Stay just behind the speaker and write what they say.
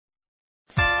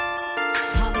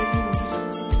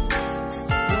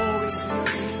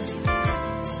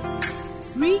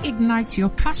reignite your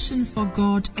passion for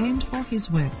God and for His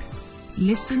work.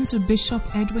 Listen to Bishop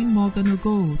Edwin Morgan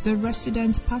Ogo, the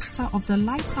resident pastor of the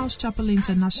Lighthouse Chapel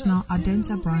International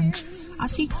Adenta branch,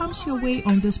 as he comes your way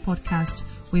on this podcast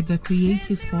with the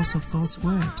creative force of God's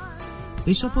Word.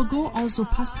 Bishop Ogo also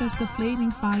pastors the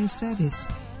Flaming Fire Service,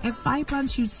 a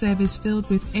vibrant youth service filled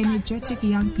with energetic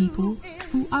young people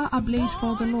who are ablaze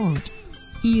for the Lord.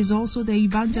 He is also the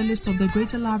evangelist of the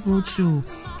Greater Love Roadshow,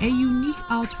 a unique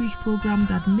outreach program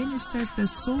that ministers the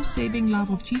soul-saving love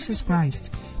of Jesus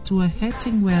Christ to a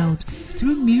hurting world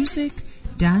through music,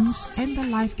 dance, and the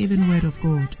life-giving Word of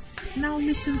God. Now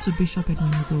listen to Bishop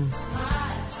Edwin Ogo.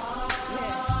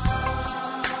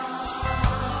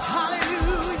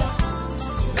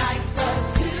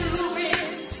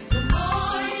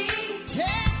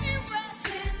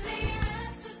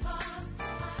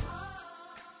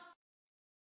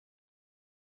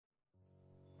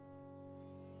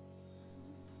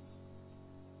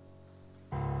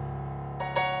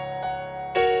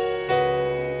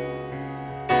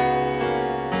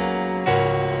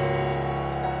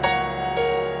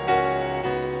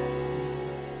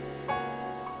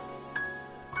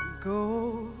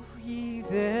 Go ye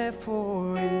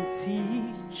therefore and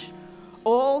teach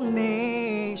all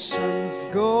nations.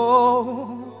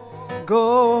 Go,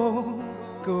 go,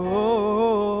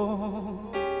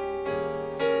 go.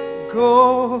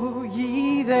 Go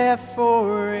ye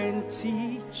therefore and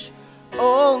teach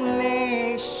all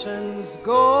nations.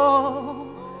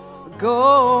 Go,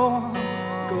 go,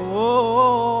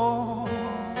 go.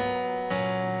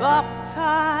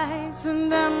 Baptizing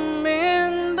them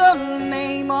in the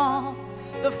name of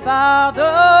the Father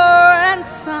and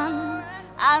Son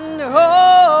and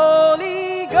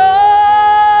Holy Ghost.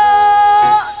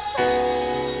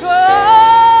 Go,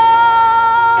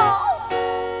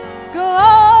 go,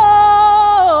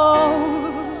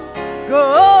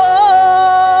 go.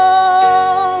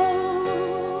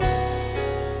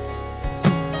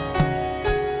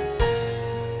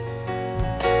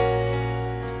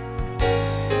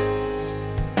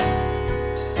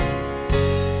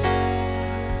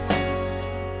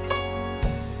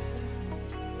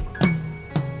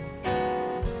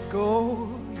 Go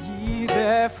ye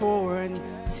therefore and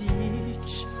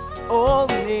teach all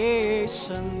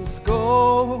nations.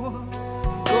 Go,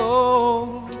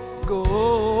 go, go.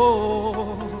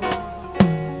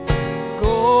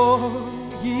 Go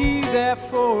ye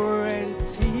therefore and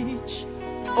teach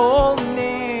all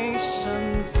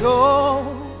nations. Go,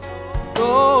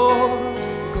 go,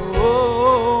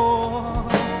 go.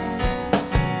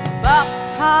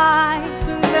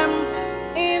 Baptizing them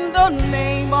in the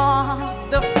name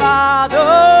of the Father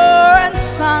and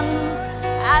Son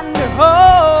and the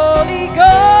Holy Ghost.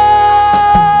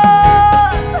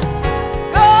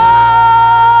 Go,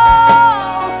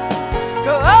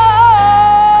 go,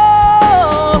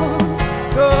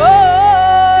 go.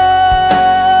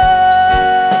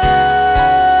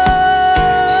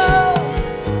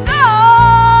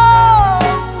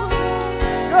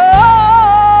 Go,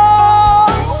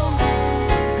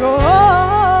 go.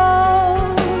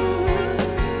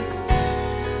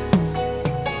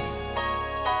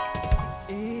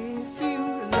 If you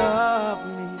love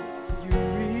me, you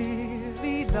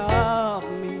really love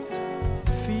me,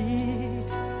 feed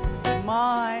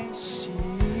my sheep.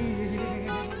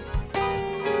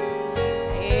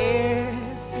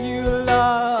 If you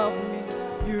love me,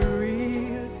 you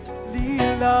really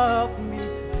love me,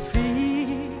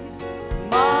 feed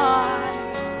my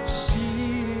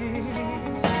sheep.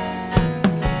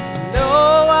 No,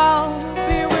 I'll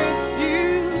be with you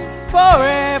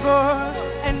forever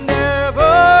and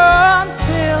ever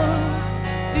until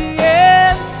the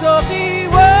ends of the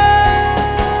world.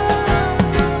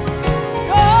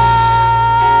 Go,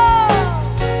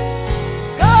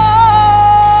 go,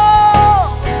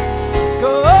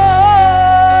 go.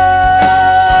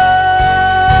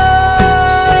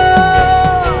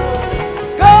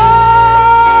 Go,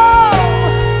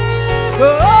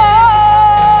 go,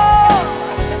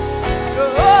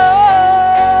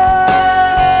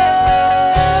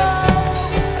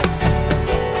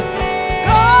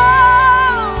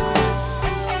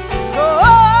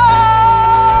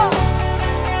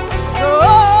 go.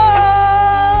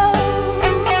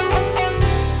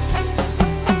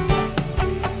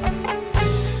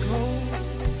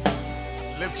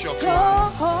 Lift your two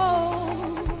hands.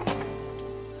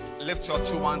 Lift your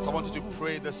two hands. I want you to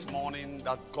pray this morning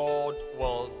that God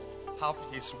will have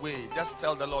His way. Just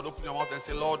tell the Lord, open your mouth and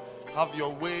say, Lord, have your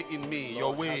way in me.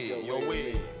 Your way, your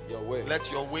way. Your way.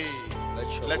 Let your way.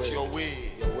 Let your Let way. your way.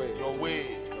 Your way. Your way.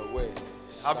 Your way.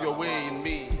 Have your way in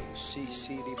me.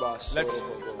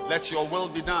 Let your will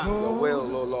be done. Your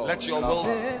will, O Lord. Let your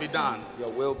will be done. Your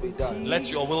will be done.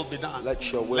 Let your will be done.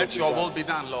 Let your will Let be your done. will be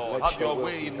done, Lord. Let Have your your will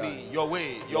way be in done. me. Your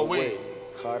way. Your way.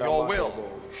 Your will.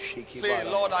 Say,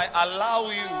 Lord, I allow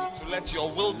you to let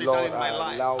your will be done in my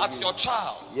life. As your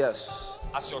child. Yes.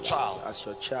 As your child. As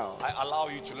your child. I allow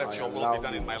you to let I your will allow be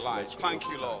done in you my to life. let your Thank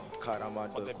will you, be Lord, done.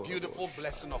 for the beautiful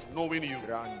blessing of knowing you.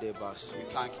 We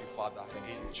thank you, Father,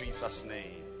 in Jesus'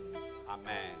 name.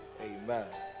 Amen. Amen.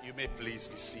 You may please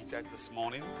be seated this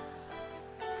morning.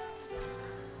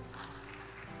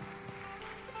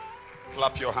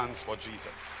 Clap your hands for Jesus.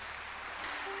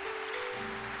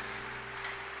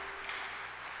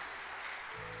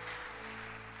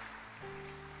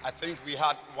 I think we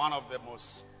had one of the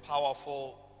most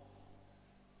powerful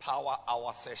power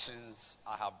hour sessions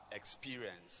I have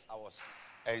experienced. I was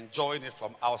enjoying it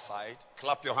from outside.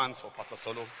 Clap your hands for Pastor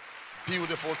Solo.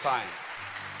 Beautiful time.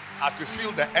 I could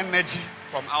feel the energy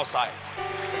from outside.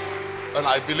 And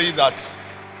I believe that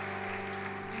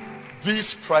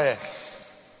these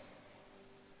prayers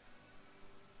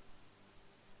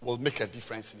will make a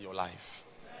difference in your life.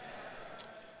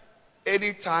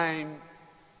 Anytime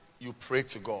you pray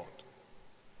to God,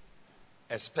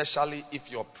 especially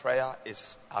if your prayer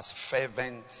is as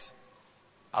fervent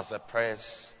as the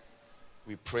prayers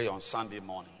we pray on Sunday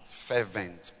mornings,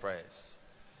 fervent prayers,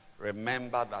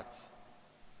 remember that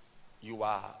you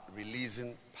are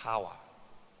releasing power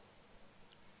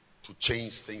to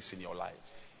change things in your life.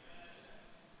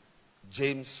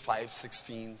 James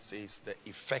 5:16 says, the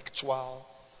effectual,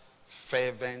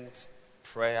 fervent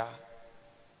prayer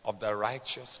of the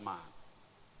righteous man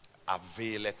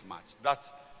availeth much. That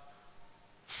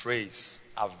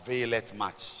phrase, availeth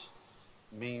much,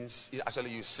 means,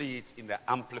 actually you see it in the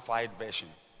Amplified Version.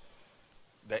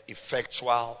 The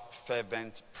effectual,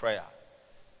 fervent prayer.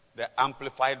 The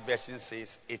Amplified Version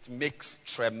says it makes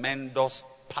tremendous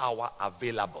power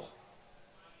available.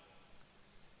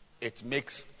 It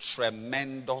makes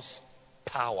tremendous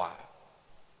power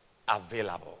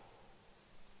available.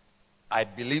 I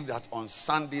believe that on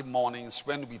Sunday mornings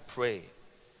when we pray,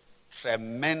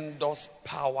 tremendous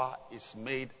power is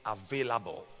made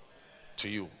available to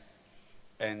you.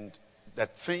 And the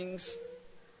things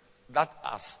that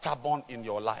are stubborn in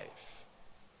your life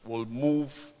will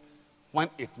move when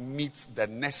it meets the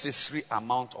necessary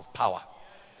amount of power.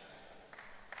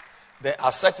 There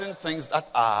are certain things that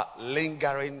are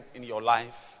lingering in your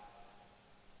life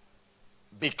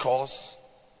because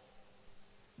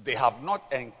they have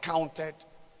not encountered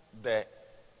the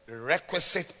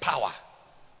requisite power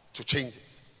to change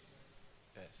it.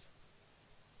 Yes.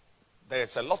 There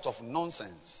is a lot of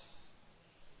nonsense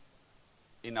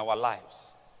in our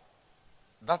lives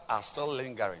that are still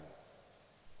lingering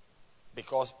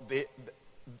because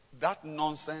that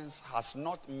nonsense has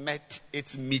not met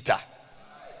its meter.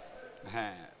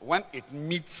 When it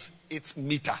meets its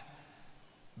meter,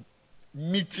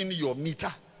 meeting your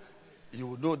meter, you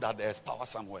will know that there is power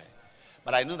somewhere.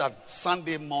 But I know that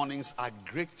Sunday mornings are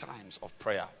great times of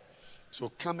prayer. So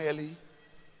come early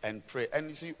and pray. And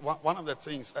you see, one of the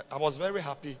things, I was very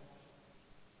happy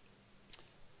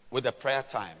with the prayer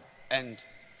time. And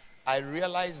I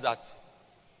realized that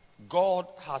God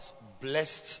has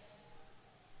blessed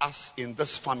us in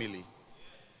this family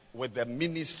with the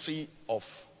ministry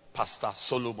of Pastor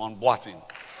Solomon Boateng.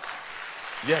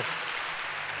 Yes.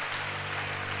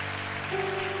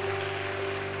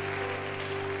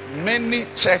 Many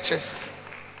churches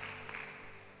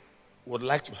would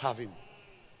like to have him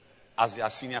as their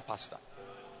senior pastor.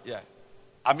 Yeah.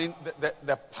 I mean,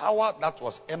 the power that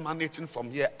was emanating from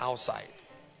here outside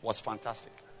was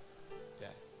fantastic. Yeah.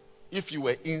 If you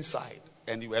were inside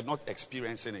and you were not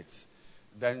experiencing it,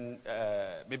 then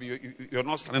maybe you're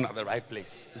not standing at the right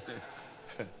place.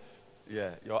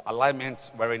 Yeah, your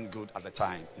alignment weren't good at the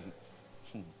time.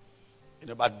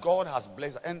 But God has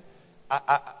blessed. And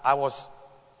I was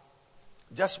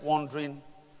just wondering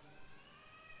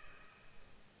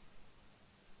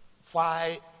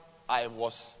why I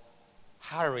was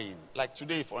hurrying. Like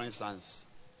today, for instance,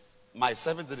 my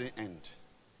service didn't end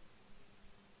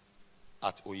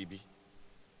at OEB.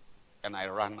 And I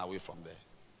ran away from there.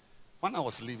 When I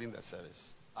was leaving the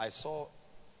service, I saw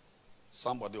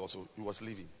somebody also who was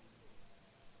leaving.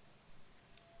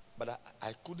 But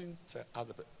I couldn't tell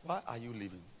other people, why are you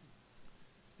leaving?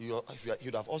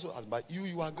 You'd have also asked, but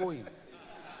you are going.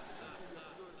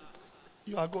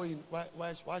 You are going.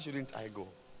 Why shouldn't I go?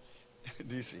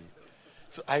 Do you see?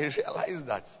 So I realized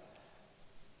that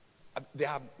there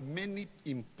are many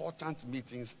important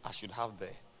meetings I should have there.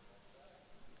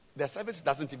 The service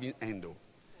doesn't even end though.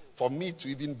 For me to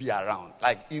even be around.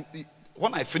 Like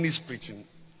when I finish preaching,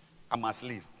 I must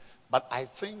leave. But I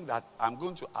think that I'm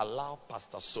going to allow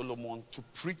Pastor Solomon to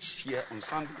preach here on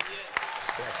Sundays.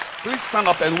 Yeah. Please stand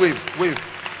up and wave. Wave.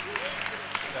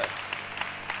 Yeah.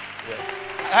 Yes.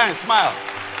 And smile.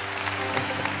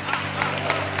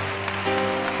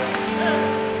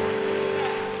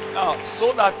 Now,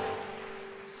 so that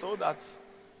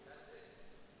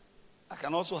I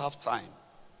can also have time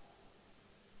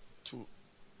to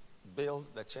build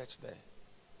the church there.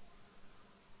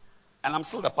 And I'm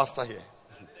still the pastor here.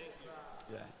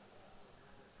 Yeah.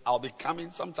 I'll be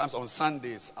coming sometimes on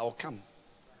Sundays. I'll come.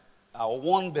 I'll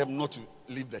warn them not to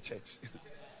leave the church.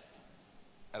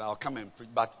 And I'll come and preach.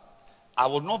 But I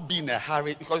will not be in a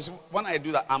hurry, because when I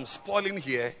do that, I'm spoiling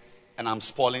here and I'm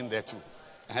spoiling there too.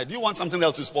 Do you want something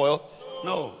else to spoil?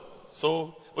 No.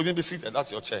 So we can be seated.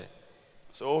 That's your chair.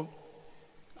 So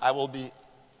I will be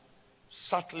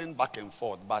shuttling back and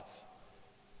forth, but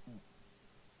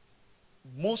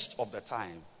most of the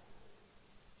time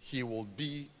he will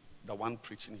be the one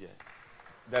preaching here.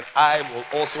 Then I will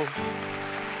also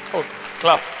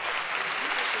clap.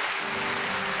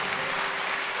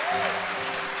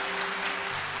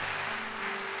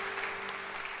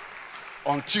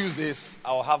 On Tuesdays,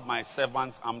 I'll have my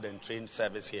servants armed and trained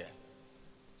service here.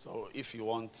 So if you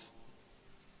want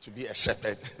to be a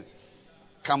shepherd,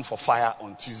 come for fire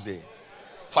on Tuesday.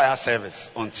 Fire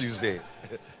service on Tuesday.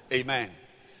 Amen.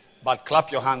 But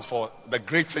clap your hands for the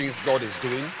great things God is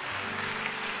doing.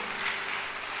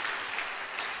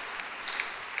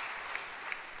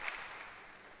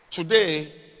 Today,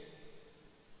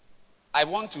 I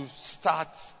want to start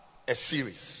a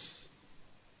series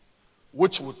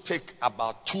which will take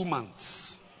about 2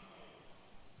 months.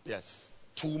 Yes,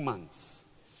 2 months.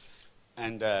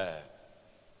 And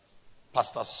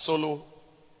Pastor Solo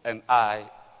and I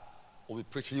will be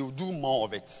preaching. He will do more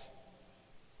of it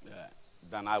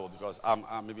than I will, because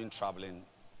I'm even traveling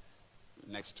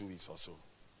next 2 weeks or so,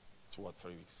 2 or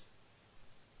 3 weeks.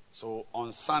 So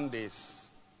on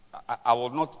Sundays, I will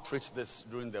not preach this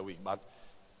during the week, but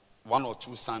 1 or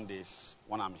 2 Sundays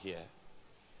when I'm here,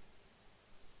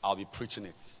 I'll be preaching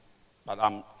it. But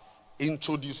I'm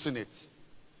introducing it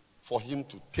for him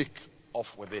to take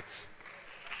off with it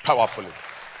powerfully.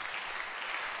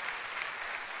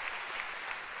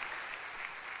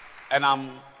 And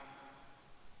I'm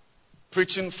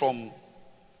preaching from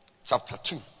chapter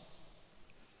 2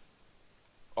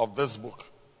 of this book,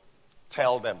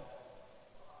 Tell Them.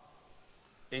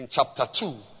 In chapter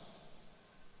 2,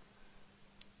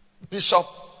 Bishop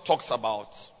talks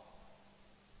about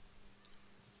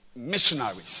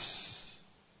missionaries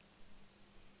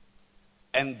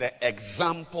and the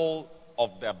example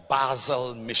of the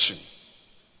Basel mission.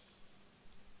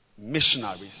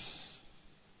 Missionaries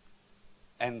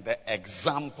and the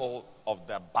example of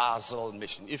the Basel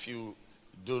mission. If you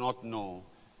do not know,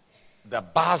 the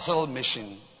Basel mission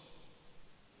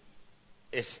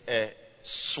is a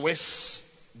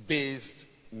Swiss-based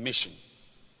mission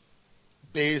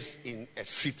based in a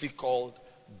city called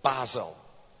Basel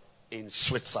in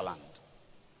Switzerland.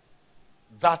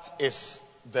 That is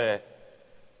the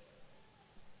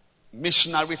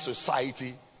missionary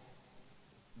society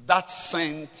that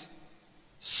sent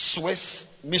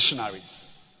Swiss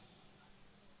missionaries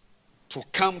to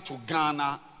come to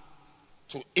Ghana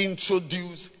to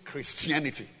introduce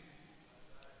Christianity.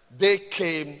 They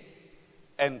came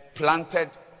and planted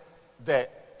the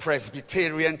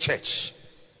Presbyterian Church.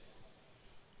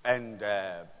 And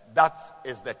that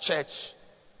is the church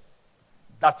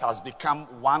that has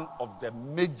become one of the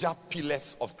major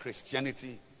pillars of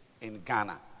Christianity in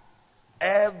Ghana.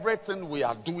 Everything we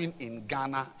are doing in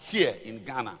Ghana, here in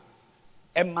Ghana,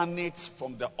 emanates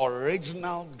from the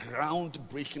original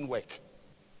groundbreaking work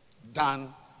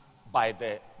done by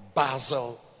the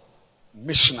Basel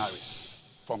missionaries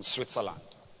from Switzerland.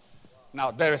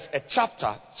 Now, there is a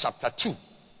chapter 2,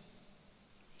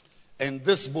 in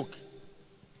this book,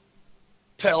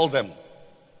 Tell Them,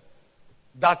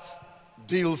 that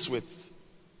deals with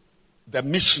the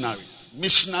missionaries,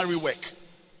 missionary work.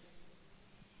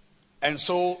 And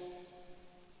so,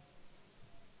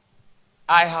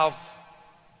 I have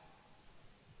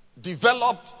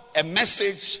developed a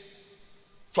message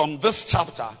from this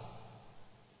chapter,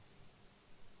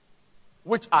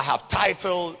 which I have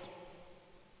titled,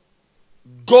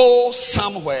 Go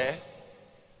Somewhere,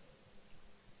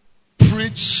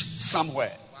 Preach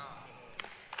Somewhere.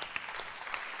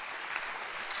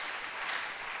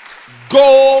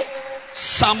 Go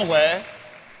somewhere,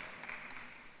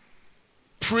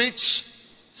 preach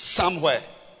somewhere.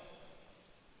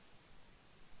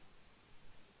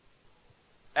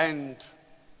 And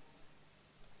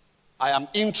I am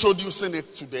introducing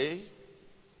it today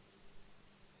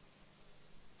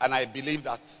And I believe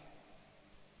that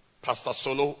Pastor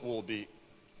Solo will be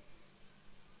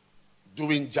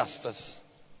doing justice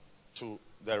to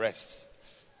the rest.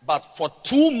 But for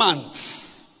 2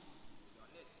 months,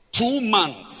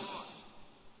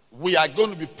 we are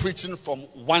going to be preaching from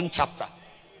one chapter.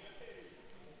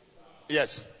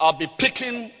 Yes, I'll be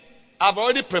picking, I've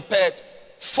already prepared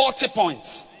 40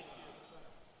 points.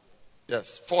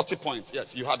 Yes, 40 points.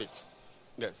 Yes, you have it.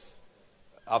 Yes.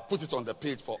 I'll put it on the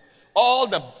page for all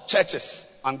the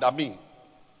churches under me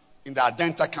in the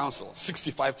Adenta Council,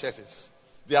 65 churches.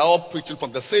 They are all preaching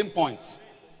from the same points.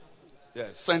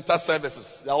 Yes, center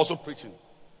services, they are also preaching.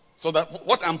 So that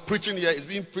what I'm preaching here is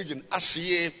being preached in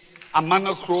Ashie,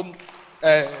 Amanokrom,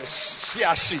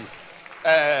 Shiashi,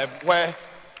 where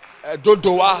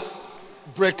Dodoa,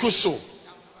 Brekuso,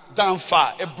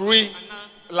 Danfa, Ebri,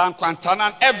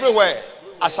 Lanquantanan, everywhere,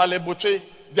 Ashalebotre,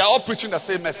 they are all preaching the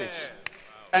same message.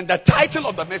 And the title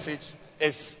of the message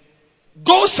is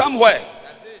Go Somewhere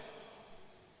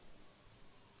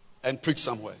and Preach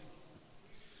Somewhere.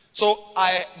 So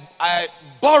I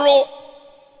borrow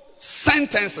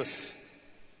sentences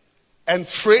and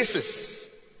phrases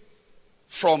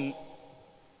from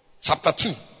chapter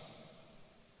 2.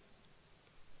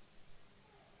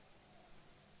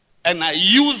 And I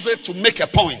use it to make a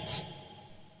point,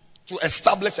 to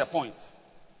establish a point.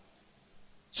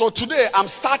 So today I'm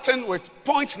starting with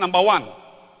point number 1.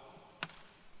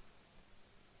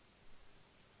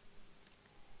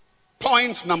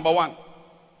 Point number 1.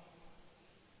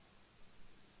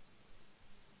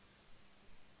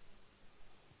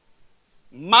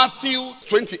 Matthew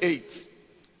 28,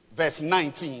 verse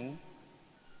 19.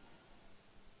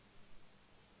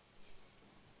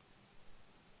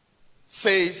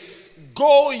 Says,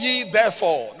 Go ye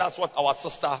therefore. That's what our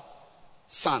sister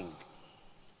sang.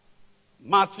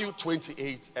 Matthew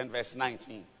 28 and verse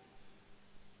 19.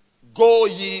 Go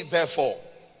ye therefore.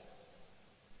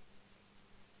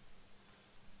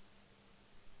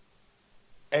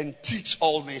 And teach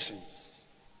all nations.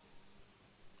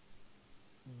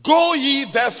 Go ye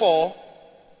therefore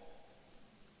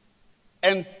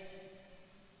and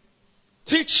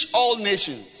teach all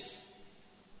nations,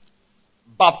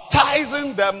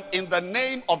 baptizing them in the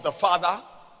name of the Father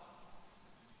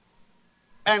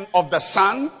and of the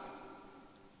Son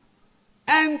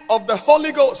and of the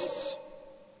Holy Ghost,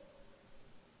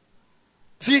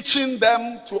 teaching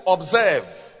them to observe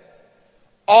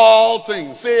all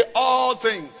things. Say all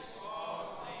things.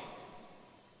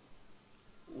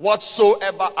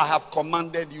 Whatsoever I have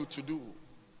commanded you to do.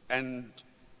 And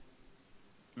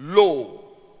lo,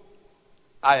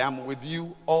 I am with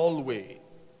you always,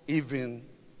 even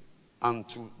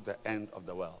unto the end of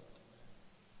the world.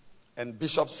 And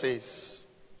Bishop says,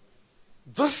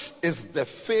 this is the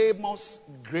famous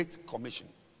Great Commission.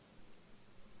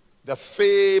 The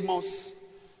famous,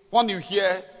 when you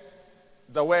hear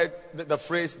the word, the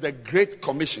phrase, the Great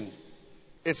Commission,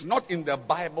 it's not in the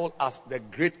Bible as the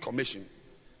Great Commission,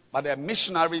 but a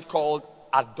missionary called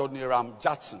Adoniram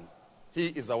Judson. He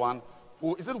is the one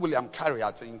who, is it William Carey,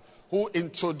 I think, who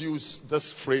introduced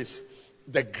this phrase,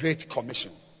 the Great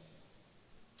Commission.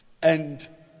 And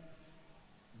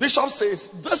Bishop says,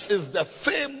 this is the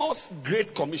famous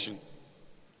Great Commission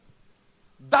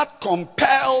that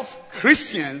compels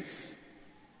Christians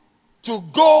to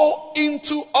go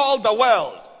into all the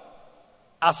world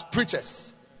as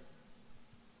preachers.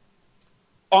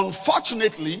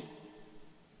 Unfortunately,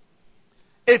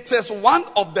 it is one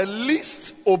of the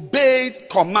least obeyed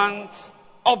commands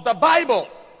of the Bible.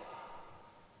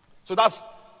 So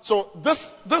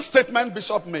this statement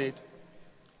Bishop made,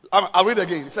 I'll read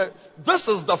again. He said, this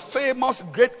is the famous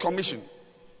Great Commission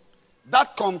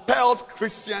that compels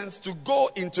Christians to go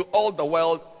into all the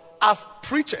world as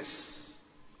preachers.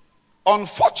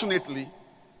 Unfortunately,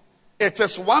 it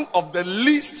is one of the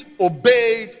least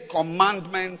obeyed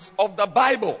commandments of the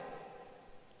Bible.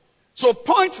 So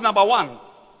point number 1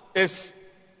 is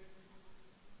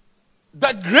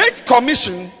the Great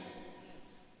Commission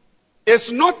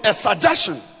is not a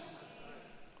suggestion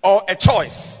or a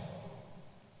choice.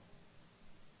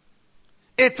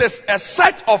 It is a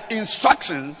set of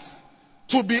instructions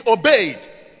to be obeyed.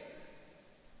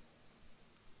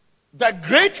 The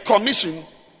Great Commission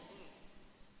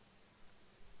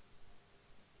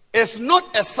is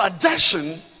not a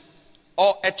suggestion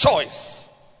or a choice.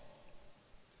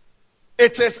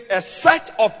 It is a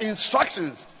set of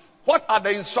instructions. What are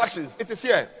the instructions? It is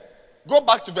here. Go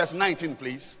back to verse 19,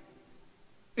 please.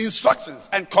 Instructions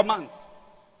and commands.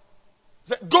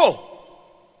 Say, go.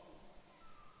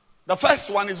 The first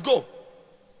one is go.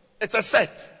 It's a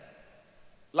set.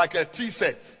 Like a tea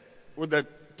set with the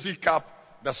teacup,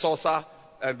 the saucer,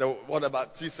 what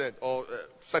about tea set or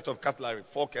set of cutlery,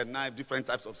 fork and knife, different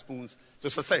types of spoons. So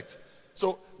it's a set.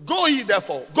 So go ye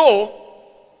therefore. Go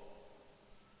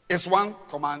is one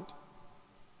command.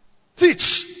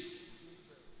 Teach.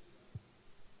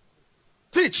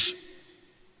 Teach.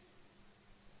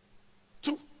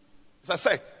 2. It's a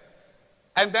set.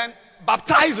 And then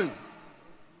baptizing.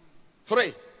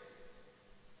 3.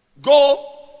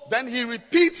 Go. Then he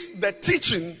repeats the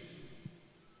teaching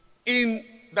in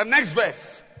the next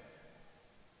verse.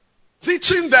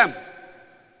 Teaching them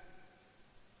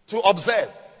to observe.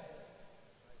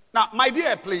 Now, my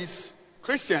dear, please,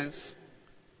 Christians,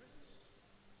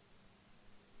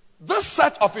 this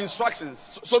set of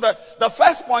instructions, so the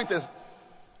first point is,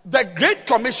 the Great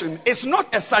Commission is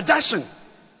not a suggestion.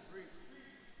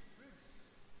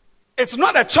 It's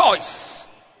not a choice.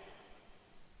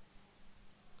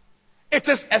 It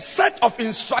is a set of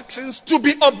instructions to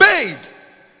be obeyed.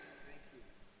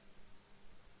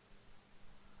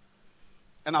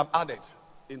 And I've added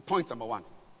in point number 1,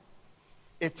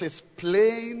 it is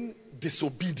plain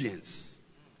disobedience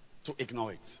to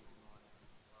ignore it.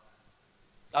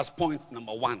 That's point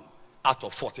number 1 out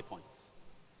of 40 points.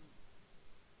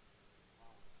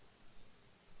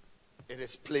 It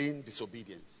is plain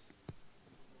disobedience.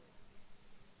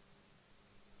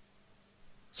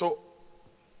 So,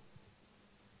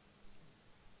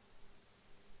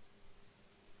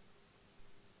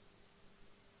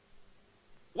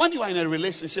 when you are in a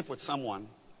relationship with someone,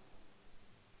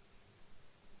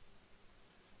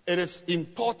 it is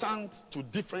important to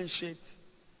differentiate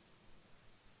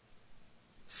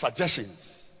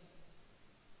suggestions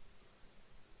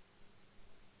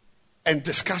and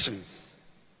discussions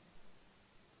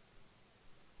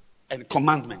and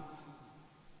commandments.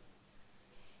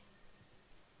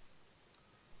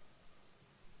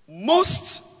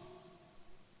 Most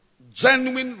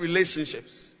genuine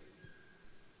relationships,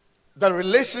 the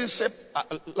relationship,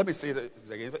 let me say this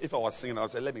again. If I was singing, I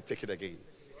would say, let me take it again.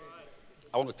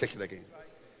 I want to take it again.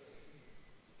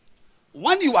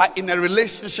 When you are in a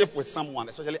relationship with someone,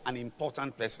 especially an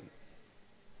important person,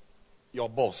 your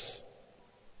boss,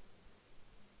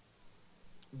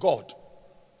 God,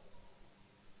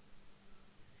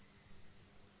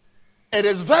 it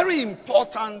is very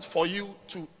important for you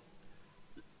to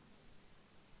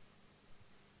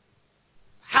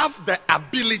have the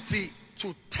ability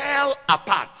to tell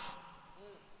apart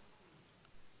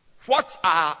what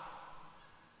are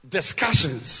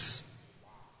discussions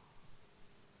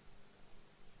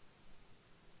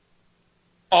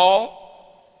or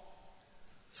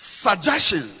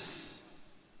suggestions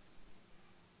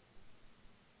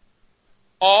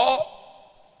or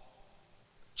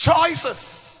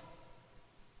choices.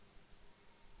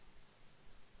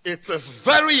 It is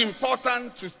very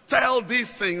important to tell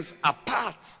these things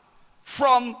apart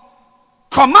from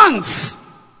commands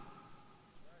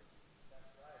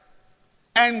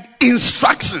and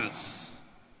instructions.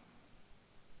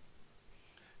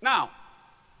 Now,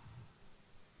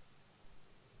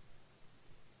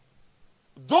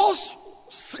 those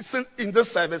in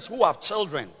this service who have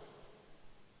children,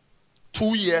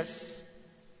 2 years,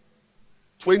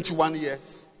 21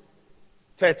 years,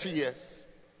 30 years,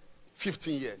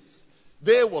 15 years,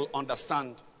 they will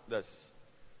understand this.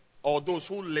 Or those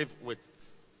who live with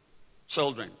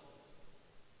children.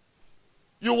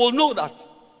 You will know that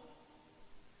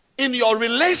in your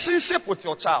relationship with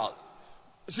your child,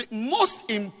 you see,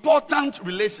 most important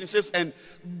relationships and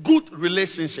good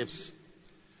relationships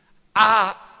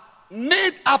are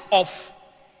made up of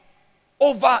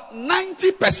over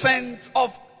 90%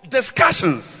 of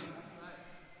discussions.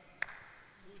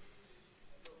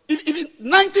 Even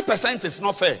 90% is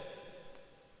not fair.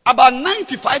 About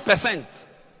 95%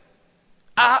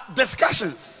 are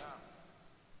discussions,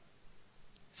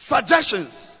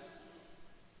 suggestions.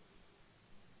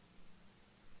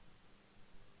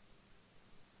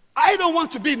 I don't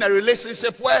want to be in a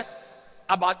relationship where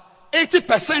about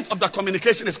 80% of the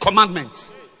communication is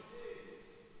commandments.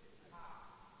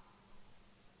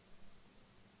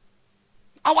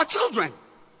 Our children,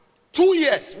 2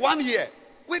 years, 1 year,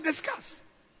 we discuss.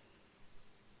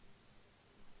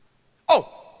 Oh,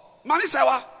 Mami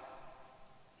Sawa.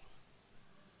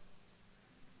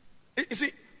 You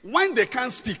see, when they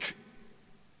can't speak,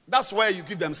 that's where you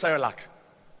give them Cerelac.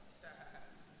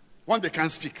 When they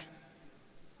can't speak,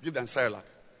 give them Cerelac.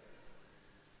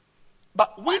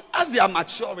 But when, as they are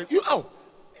maturing, will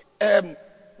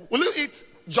you eat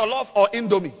jollof or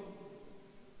indomie?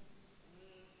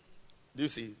 Do you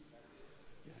see?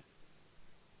 Yeah.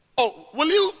 Oh, will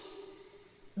you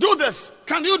do this?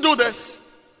 Can you do this?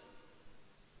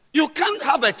 You can't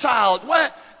have a child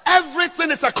where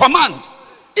everything is a command.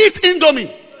 Eat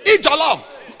Indomie. Eat jollof.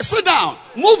 Sit down.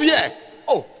 Move here.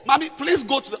 Oh, mommy, please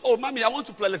go to the. Oh, mommy, I want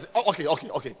to play. Listen. Oh, okay.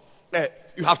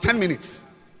 You have 10 minutes.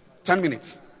 10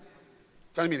 minutes.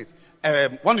 10 minutes.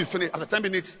 When you finish, after 10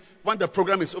 minutes, when the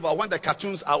program is over, when the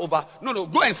cartoons are over, no,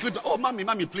 go and sleep. Oh,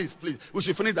 mommy, please, we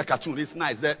should finish the cartoon. It's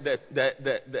nice.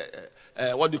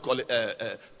 What do you call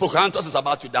it? Pocahontas is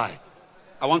about to die.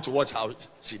 I want to watch how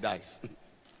she dies.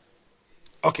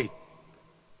 Okay.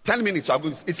 10 minutes.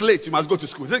 It's late. You must go to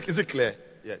school. Is it clear?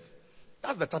 Yes.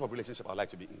 That's the type of relationship I'd like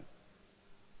to be in.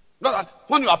 Not that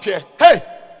when you appear, hey,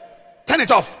 turn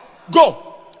it off.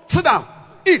 Go. Sit down.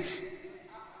 Eat.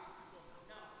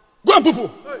 Go and poo-poo.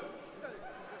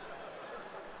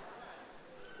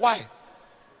 Why?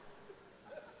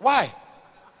 Why?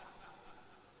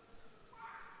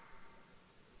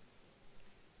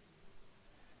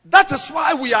 That is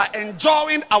why we are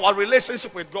enjoying our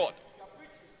relationship with God.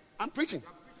 I'm preaching.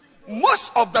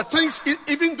 Most of the things,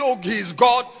 even though He is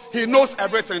God, He knows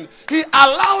everything. He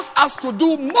allows us to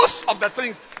do most of the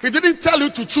things. He didn't tell you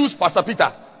to choose Pastor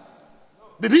Peter.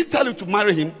 Did He tell you to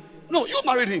marry him? No, you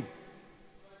married him.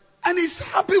 And He's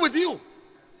happy with you.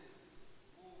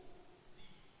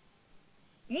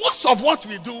 Most of what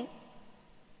we do,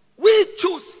 we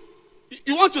choose.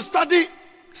 You want to study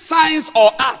science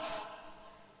or arts?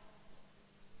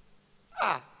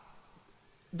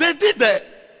 They did the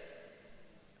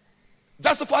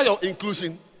justify your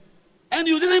inclusion, and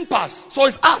you didn't pass. So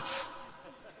it's arts.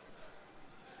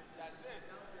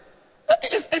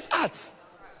 It's arts.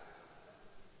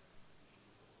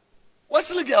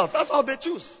 Wesley girls, that's how they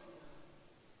choose.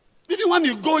 Even when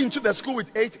you go into the school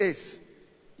with 8 A's,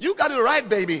 you got it right,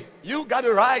 baby. You got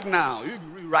it right now. You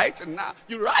write and now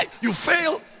you write. You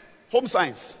fail home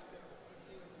science.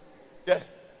 Yeah.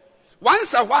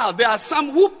 Once a while, there are some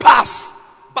who pass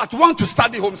but want to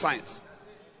study home science.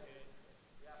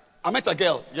 I met a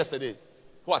girl yesterday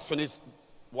who has finished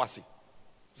WASI.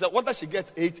 So whether she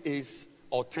gets 8 A's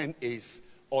or 10 A's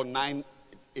or 9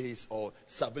 A's or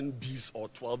 7 B's or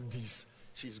 12 D's,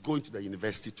 she's going to the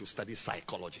university to study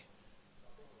psychology.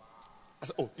 I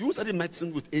said, oh, you study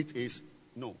medicine with 8 A's?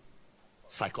 No.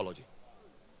 Psychology.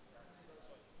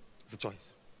 It's a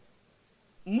choice.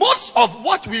 Most of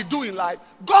what we do in life,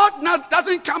 God now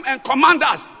doesn't come and command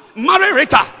us. Marry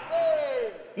Rita.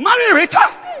 Marry Rita.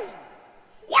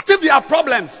 What if there are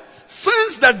problems?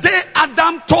 Since the day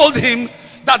Adam told him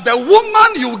that the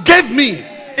woman you gave me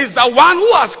is the one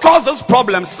who has caused this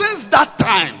problem, since that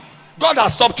time, God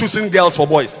has stopped choosing girls for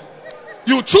boys.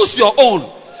 You choose your own.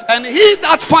 And he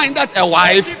that findeth a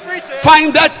wife,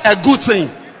 findeth a good thing.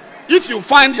 If you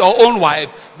find your own wife,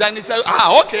 then he says,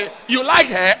 okay, you like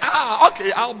her,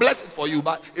 okay, I'll bless it for you,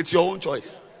 but it's your own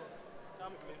choice.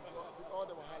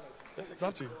 It's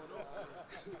up to you.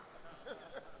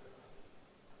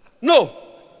 No.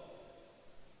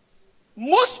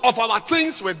 Most of our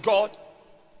things with God,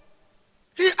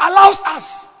 He allows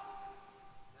us.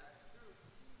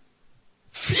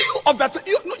 Few of that.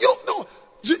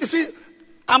 You see,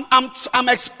 I'm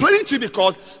explaining to you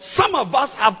because some of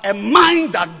us have a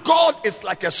mind that God is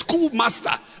like a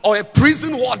schoolmaster or a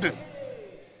prison warden.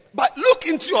 But look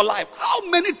into your life. How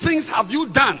many things have you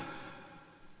done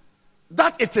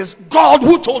that it is God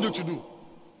who told you to do?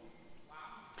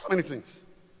 How many things?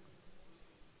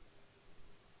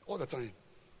 All the time.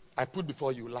 I put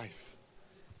before you life,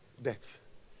 death,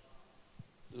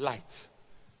 light,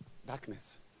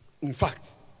 darkness. In fact,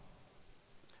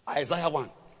 Isaiah 1,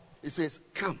 it says,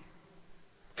 come.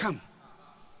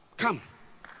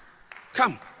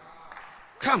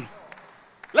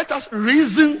 Let us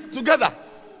reason together.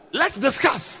 Let's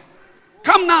discuss.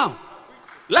 Come now.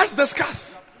 Let's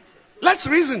discuss. Let's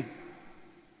reason.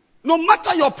 No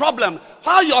matter your problem,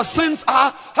 how your sins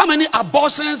are, how many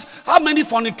abortions, how many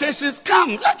fornications, come.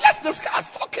 Let's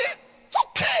discuss. It's okay. It's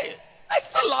okay. I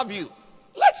still love you.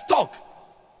 Let's talk.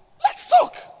 Let's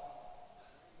talk.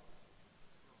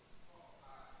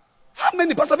 How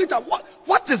many, Pastor Victor,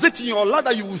 what is it in your life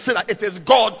that you will say that it is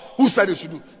God who said you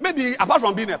should do? Maybe apart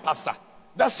from being a pastor,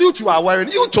 the suit you are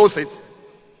wearing, you chose it.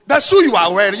 The shoe you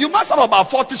are wearing, you must have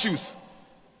about 40 shoes.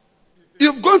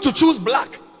 You're going to choose black.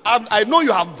 I know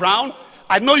you have brown.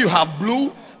 I know you have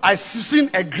blue. I've seen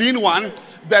a green one.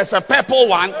 There's a purple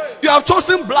one. You have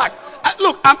chosen black.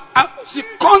 Look, see,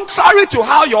 contrary to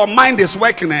how your mind is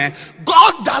working,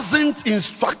 God doesn't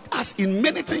instruct us in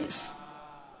many things.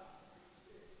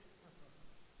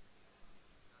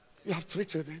 You have 3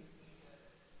 children.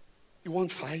 You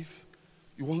want 5.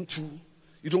 You want 2.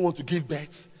 You don't want to give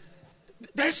birth.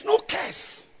 There's no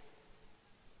curse.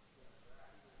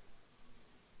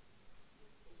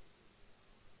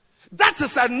 That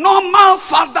is a normal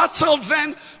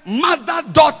father-children,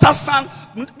 mother-daughter-son.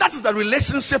 That is the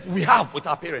relationship we have with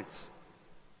our parents.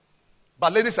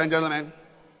 But ladies and gentlemen,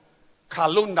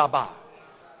 Kalundaba,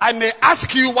 I may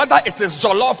ask you whether it is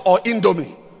jollof or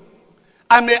indomie.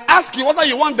 I may ask you whether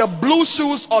you want the blue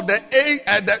shoes or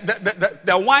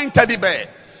the wine teddy bear.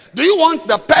 Do you want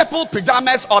the purple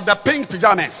pajamas or the pink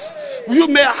pajamas? You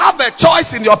may have a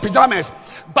choice in your pajamas.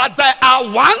 But there are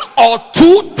one or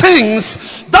two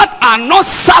things that are not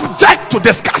subject to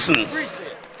discussions.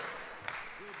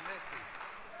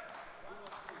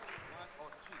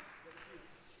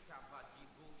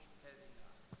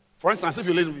 For instance, if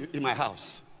you live in my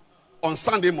house on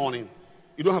Sunday morning,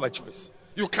 you don't have a choice.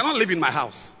 You cannot live in my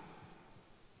house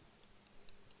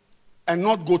and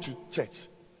not go to church.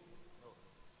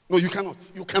 No, you cannot.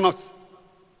 You cannot.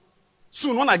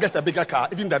 Soon, when I get a bigger car,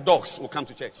 even the dogs will come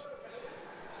to church.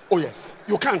 Oh yes,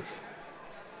 you can't.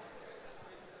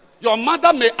 Your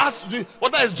mother may ask you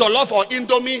whether it's jollof or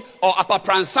indomie or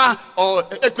apapransa or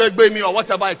ekwegbemi or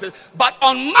whatever it is. But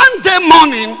on Monday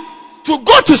morning, to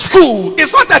go to school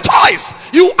is not a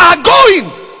choice. You are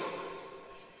going.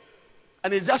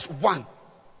 And it's just one.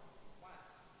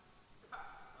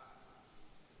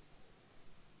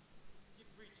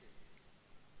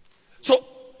 So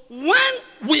when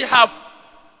we have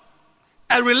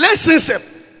a relationship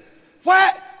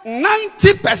where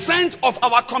 90% of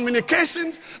our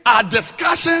communications are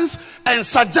discussions and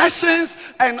suggestions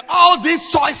and all these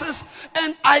choices,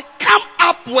 and I come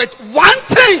up with one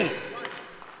thing.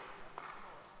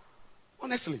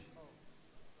 Honestly.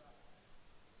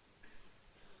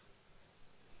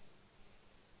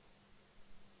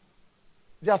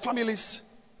 There are families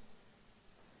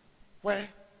where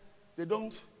they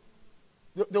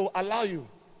will allow you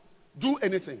do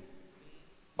anything,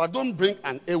 but don't bring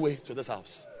an away to this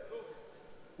house.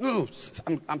 No,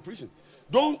 I'm preaching.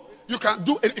 You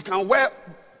can wear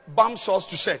bum shorts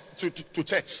to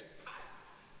church.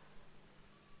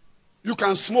 You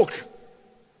can smoke.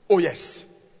 Oh yes.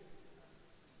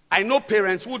 I know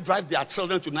parents who drive their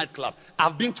children to nightclub.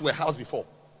 I've been to a house before.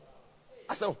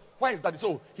 I said, oh, why is that?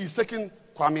 So he's taking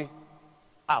Kwame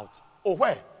out. Oh,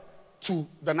 where? To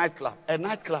the nightclub. A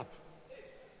nightclub.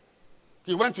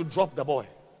 He went to drop the boy.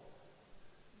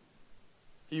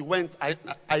 He went,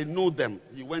 I know them.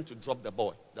 He went to drop the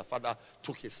boy. The father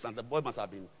took his son. The boy must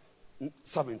have been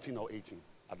 17 or 18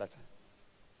 at that time.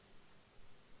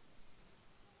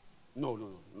 No,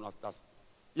 not that.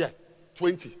 Yeah,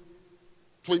 21.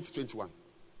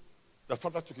 The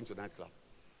father took him to the nightclub.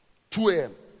 2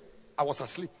 a.m. I was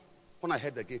asleep when I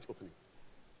heard the gate opening.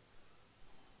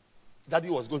 Daddy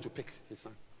was going to pick his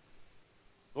son.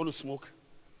 You want to smoke?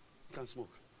 You can smoke.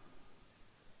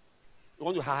 You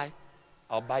want to high?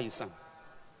 I'll buy you some.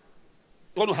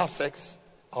 You want to have sex?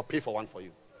 I'll pay for one for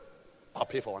you.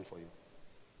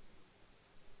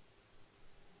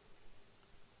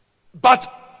 But,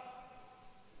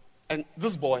 and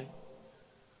this boy,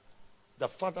 the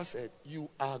father said, you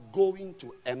are going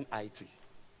to MIT.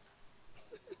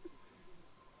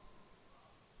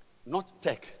 Not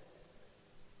Tech.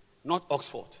 Not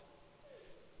Oxford.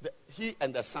 He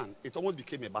and the son, it almost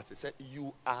became a battle. He said,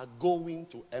 you are going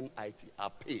to MIT.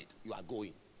 Are paid. You are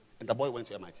going. And the boy went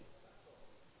to MIT.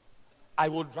 I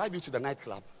will drive you to the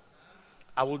nightclub.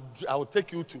 I will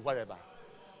take you to wherever.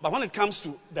 But when it comes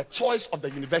to the choice of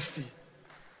the university,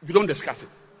 we don't discuss it.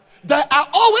 There are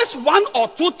always one or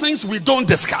two things we don't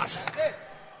discuss.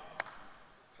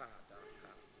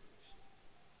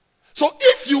 So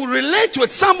if you relate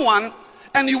with someone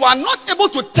and you are not able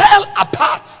to tell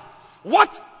apart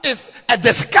what is a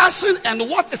discussion and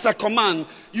what is a command,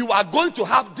 you are going to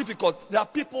have difficulty. There are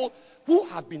people who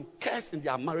have been cursed in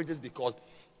their marriages because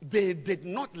they did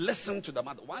not listen to the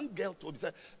mother. One girl told me,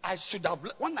 said, I should have,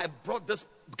 when I brought this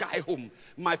guy home,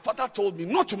 my father told me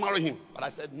not to marry him. But I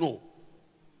said no.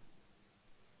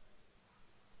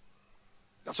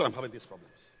 That's why I'm having these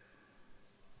problems.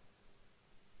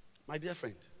 My dear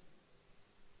friend,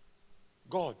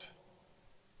 God,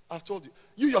 I've told you,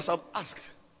 you yourself ask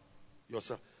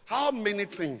yourself, how many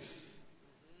things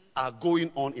are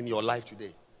going on in your life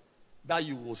today that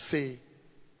you will say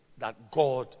that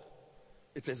God,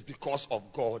 it is because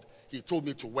of God, He told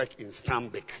me to work in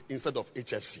Stanbic instead of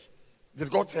HFC. Did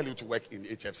God tell you to work in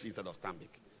HFC instead of Stanbic?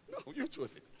 No, you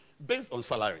chose it based on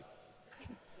salary.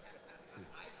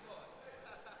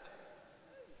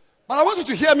 But I want you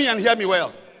to hear me and hear me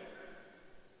well.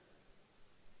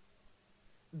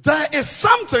 There is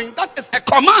something that is a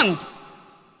command.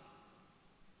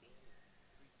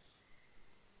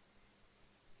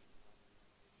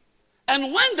 And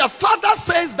when the father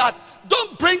says that,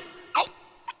 don't bring out,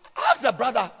 I asked the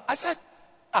brother, I said,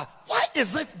 Why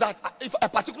is it that if a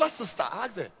particular sister, I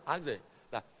asked her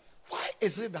that, why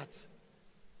is it that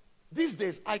these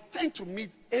days I tend to meet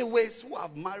Airways who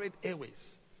have married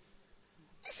Airways?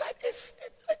 He said,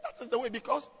 that is the way,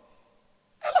 because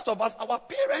a lot of us, our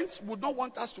parents would not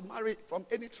want us to marry from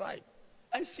any tribe.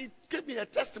 And she gave me a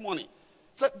testimony.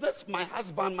 Said, this my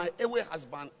husband, my Airway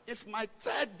husband, is my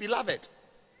third beloved.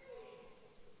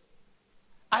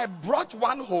 I brought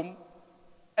one home,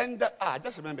 and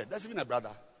just remember, there's even a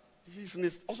brother. He's in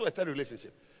also a third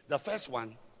relationship. The first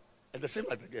one, and the same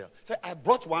like the girl. So I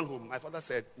brought one home. My father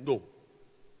said, no.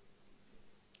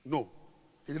 No.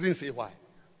 He didn't say why.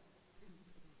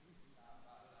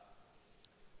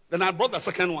 Then I brought the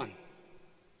second one.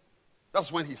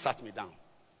 That's when he sat me down.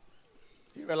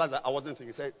 He realized that I wasn't thinking.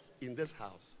 He said, in this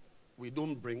house, we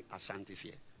don't bring Ashantis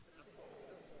here.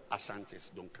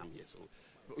 Ashantis don't come here. So,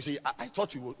 you see, I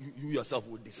thought you yourself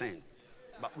would discern.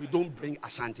 But we don't bring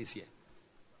Ashantis here.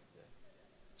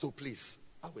 So please,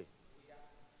 away.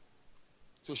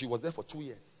 So she was there for 2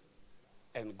 years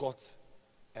and got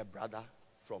a brother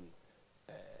from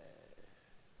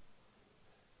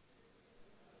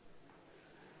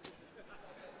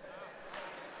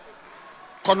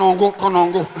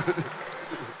Konongo.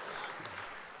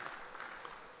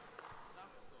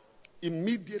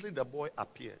 Immediately the boy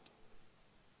appeared.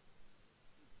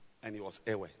 And he was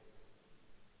Ewe.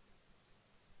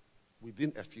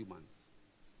 Within a few months,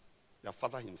 the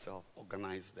father himself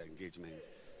organized the engagement.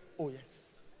 Oh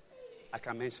yes, I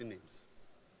can mention names.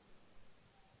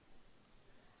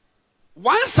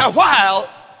 Once a while,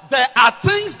 there are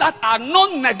things that are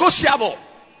non-negotiable.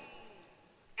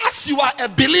 As you are a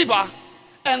believer,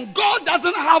 and God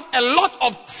doesn't have a lot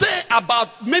of say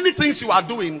about many things you are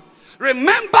doing,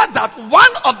 remember that one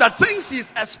of the things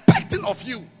He's expecting of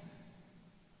you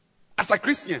as a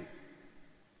Christian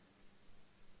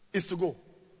is to go.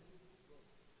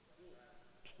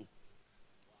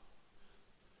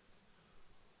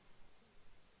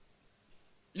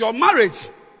 Your marriage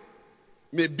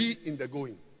may be in the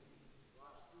going.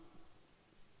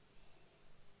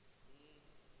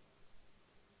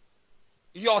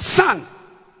 Your son,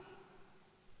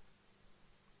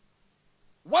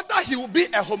 whether he will be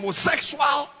a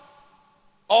homosexual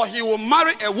or he will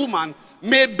marry a woman,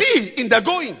 may be in the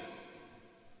going.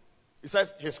 He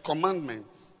says his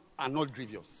commandments are not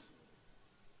grievous.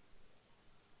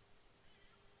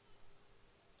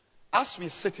 As we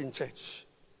sit in church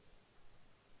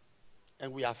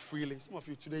and we are freely, some of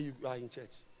you today you are in church.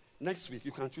 Next week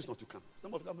you can choose not to come.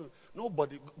 Some of you,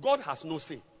 nobody, God has no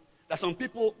say. There are some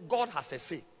people, God has a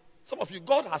say. Some of you,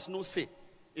 God has no say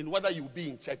in whether you will be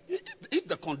in church. If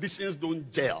the conditions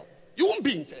don't gel, you won't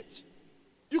be in church.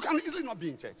 You can easily not be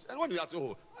in church. And when you ask,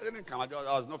 oh, I didn't come, I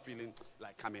was not feeling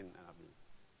like coming.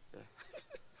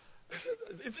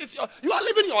 You are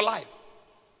living your life.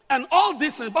 And all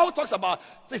this, the Bible talks about,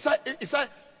 it said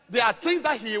there are things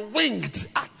that he winked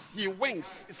at. He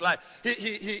winks. It's like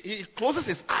he closes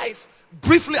his eyes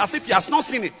briefly as if he has not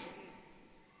seen it.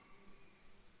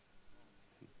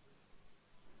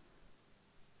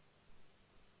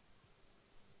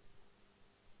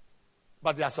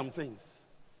 But there are some things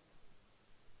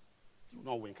you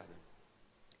will not wink at them.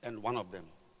 And one of them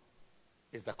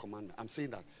is the commandment. I'm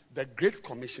saying that the Great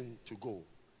Commission to go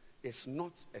is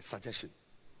not a suggestion.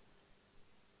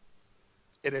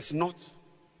 It is not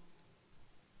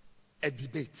a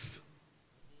debate.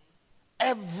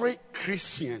 Every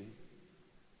Christian,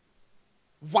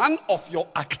 one of your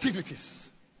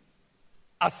activities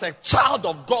as a child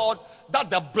of God that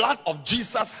the blood of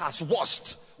Jesus has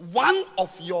washed, one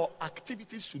of your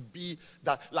activities should be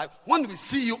that, like when we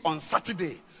see you on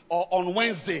Saturday or on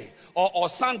Wednesday or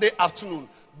Sunday afternoon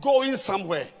going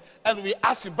somewhere, and we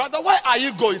ask you, brother, where are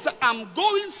you going? He said, I'm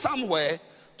going somewhere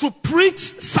to preach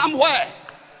somewhere.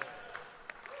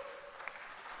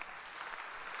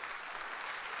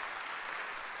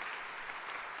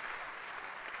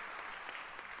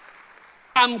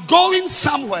 I'm going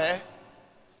somewhere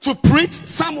to preach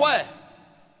somewhere.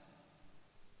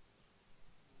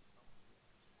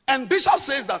 And Bishop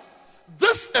says that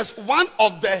this is one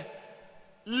of the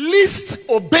least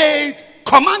obeyed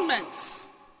commandments.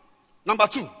 Number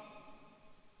two.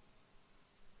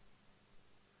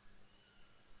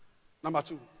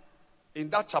 In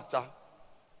that chapter,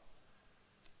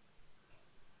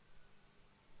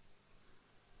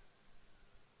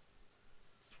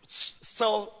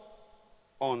 still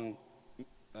on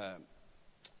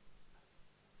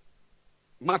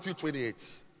Matthew 28.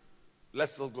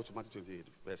 Let's still go to Matthew 28,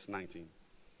 verse 19.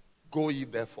 Go ye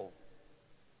therefore,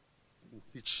 and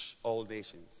teach all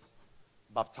nations,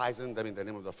 baptizing them in the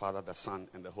name of the Father, the Son,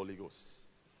 and the Holy Ghost,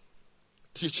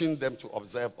 teaching them to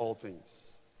observe all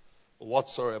things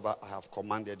whatsoever I have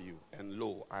commanded you. And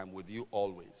lo, I am with you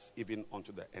always, even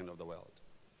unto the end of the world.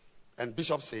 And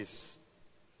Bishop says,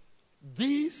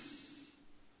 these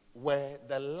were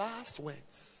the last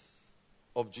words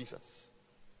of Jesus,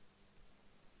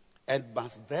 and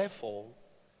must therefore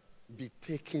be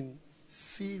taken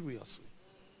seriously.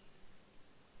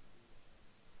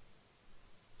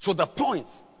 So the point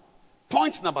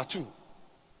number 2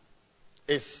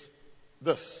 is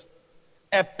this: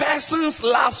 a person's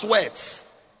last words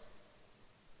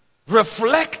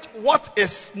reflect what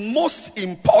is most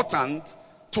important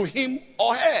to him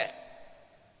or her.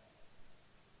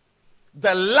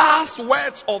 The last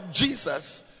words of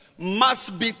Jesus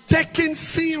must be taken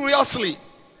seriously.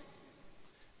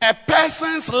 A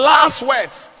person's last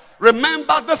words.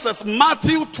 Remember, this is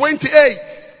Matthew 28.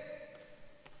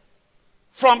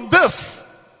 From this,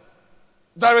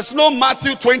 there is no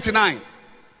Matthew 29.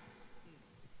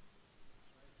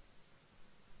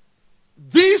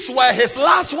 These were his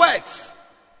last words.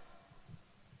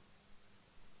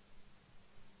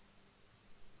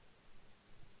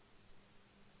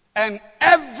 And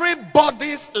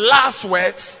everybody's last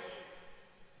words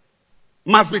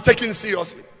must be taken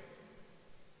seriously.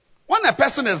 When a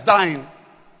person is dying,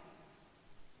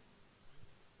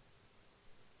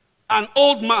 an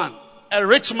old man, a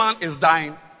rich man is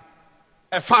dying,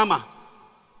 a farmer,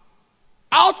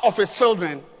 out of his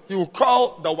children, he will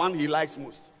call the one he likes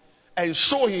most and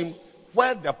show him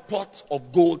where the pot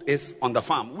of gold is on the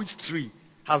farm. Which tree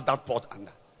has that pot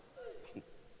under?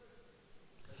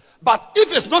 But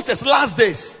if it's not his last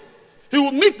days, he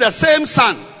will meet the same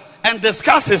son and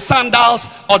discuss his sandals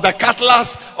or the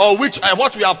cutlass or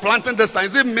what we are planting this time.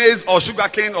 Is it maize or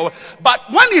sugarcane? But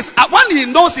when he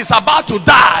knows he's about to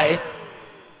die,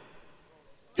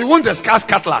 he won't discuss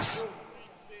cutlass.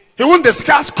 He won't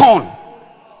discuss corn.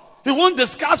 He won't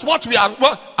discuss what we are.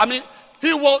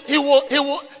 He will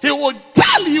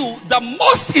tell you the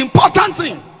most important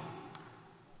thing.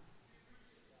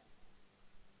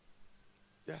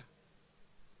 Yeah.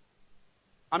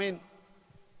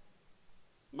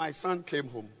 My son came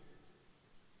home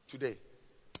today,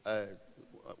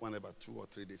 about 2 or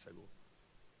 3 days ago,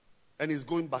 and he's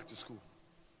going back to school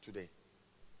today,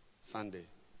 Sunday.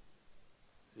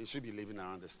 He should be leaving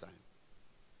around this time.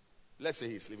 Let's say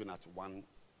he's leaving at 1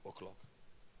 o'clock.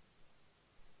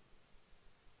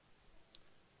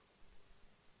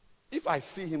 If I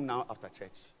see him now after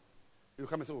church, he'll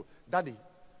come and say, "Oh, Daddy,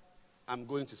 I'm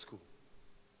going to school."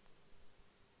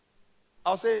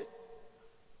 I'll say,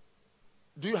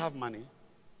 "Do you have money?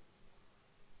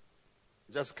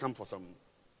 Just come for some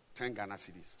 10 Ghana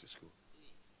cedis to school."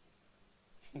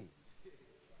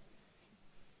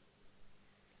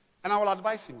 And I will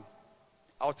advise him.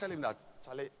 I'll tell him that,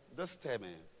 Charlie, this term,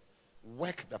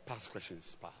 work the past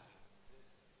questions.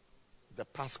 The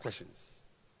past questions.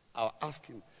 I'll ask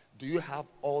him, do you have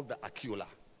all the Akiola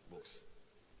books?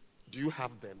 Do you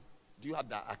have them? Do you have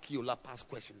the Akiola past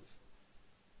questions?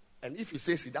 And if he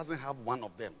says he doesn't have one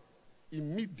of them,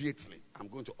 immediately I'm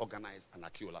going to organize an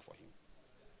Akiola for him.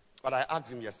 But I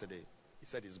asked him yesterday. He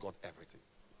said he's got everything.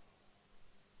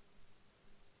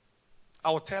 I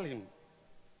will tell him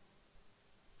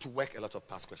to work a lot of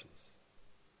past questions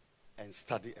and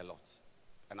study a lot.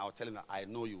 And I'll tell him that I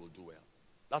know you will do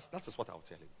well. That is what I'll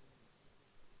tell him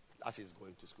as he's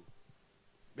going to school.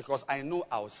 Because I know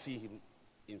I'll see him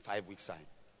in 5 weeks' time.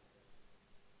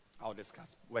 I'll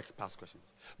discuss work past questions.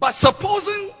 But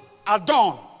supposing at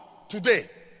dawn today,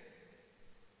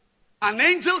 an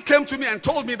angel came to me and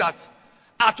told me that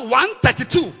at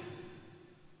 1:32,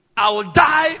 I will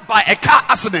die by a car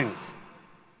accident.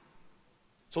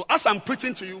 So as I'm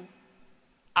preaching to you,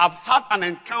 I've had an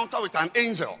encounter with an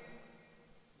angel.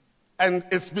 And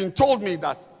it's been told me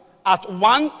that at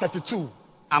 1:32,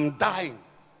 I'm dying.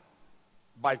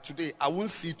 By today, I won't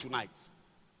see tonight.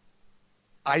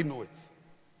 I know it.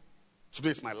 Today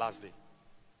is my last day.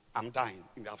 I'm dying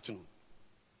in the afternoon.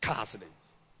 Car accident.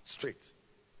 Straight.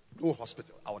 No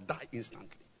hospital. I will die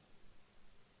instantly.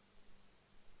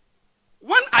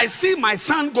 When I see my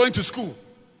son going to school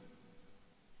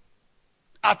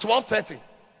at 12:30,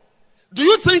 do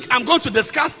you think I'm going to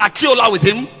discuss Akiola with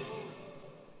him?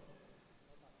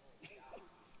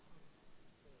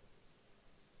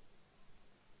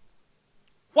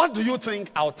 What do you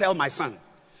think I'll tell my son?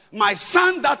 My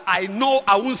son that I know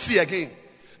I won't see again.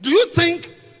 Do you think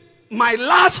my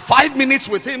last 5 minutes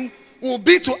with him will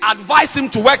be to advise him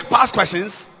to work past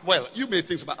questions? Well, you may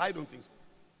think so, but I don't think so.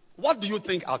 What do you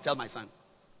think I'll tell my son?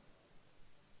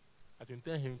 I can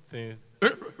tell him things.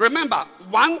 Remember,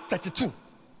 1:32.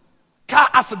 Car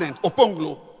accident,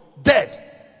 Oponglo, dead.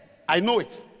 I know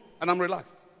it. And I'm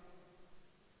relaxed.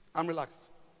 I'm relaxed.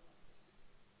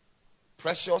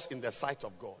 Precious in the sight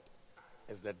of God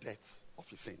is the death of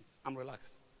his saints. I'm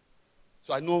relaxed.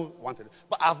 So I know one thing.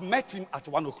 But I've met him at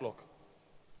 1 o'clock.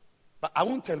 But I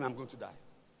won't tell him I'm going to die.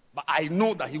 But I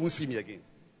know that he won't see me again.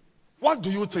 What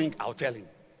do you think I'll tell him?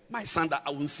 My son that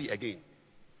I won't see again.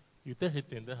 You tell him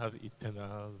things that have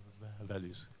eternal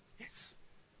values. Yes.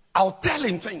 I'll tell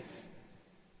him things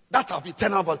that have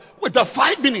eternal value. With the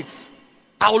 5 minutes,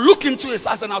 I'll look into his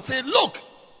eyes and I'll say, look,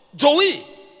 Joey,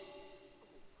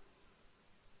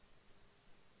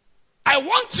 I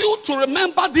want you to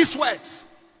remember these words.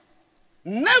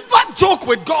 Never joke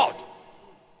with God.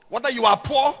 Whether you are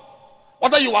poor,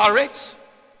 whether you are rich,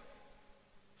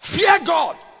 fear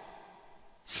God.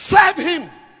 Serve him.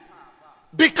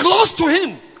 Be close to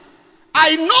him.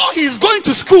 I know he's going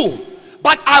to school,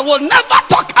 but I will never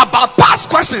talk about past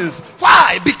questions.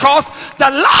 Why? Because the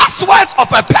last words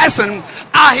of a person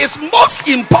are his most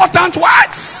important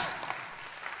words.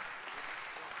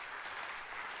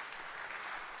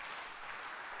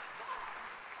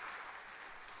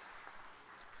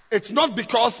 It's not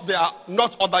because there are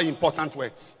not other important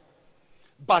words,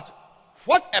 but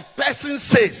what a person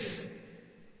says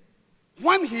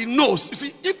when he knows. You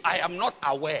see, if I am not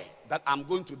aware that I'm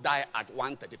going to die at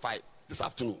 1:35 this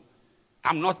afternoon,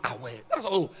 I'm not aware. That's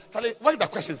all. Charlie, what is the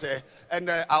question say? And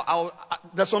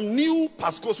there's some new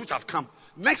pascos which have come.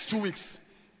 Next 2 weeks,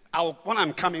 when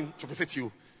I'm coming to visit you,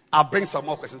 I'll bring some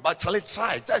more questions. But Charlie,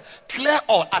 try. Clear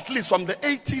all. At least from the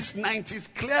 80s,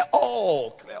 90s. Clear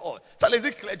all. Clear all. Charlie, is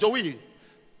it clear? Joey,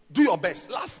 do your best.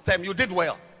 Last time you did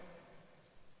well.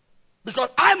 Because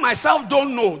I myself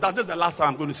don't know that this is the last time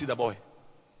I'm going to see the boy.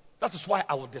 That is why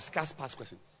I will discuss past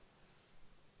questions.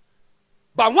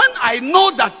 But when I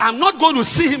know that I'm not going to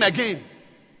see him again,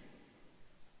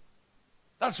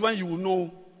 that's when you will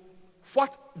know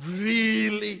what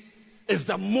really is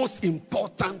the most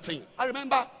important thing. I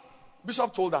remember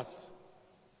Bishop told us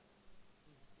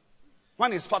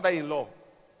when his father-in-law,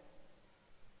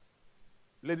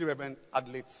 Lady Reverend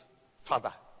Adelaide's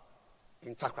father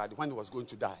in Takrady, when he was going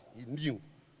to die, he knew.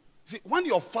 See, when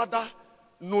your father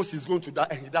knows he's going to die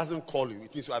and he doesn't call you,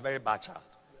 it means you are a very bad child.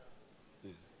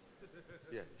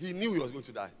 Yeah. He knew he was going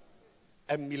to die.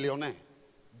 A millionaire.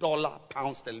 Dollar,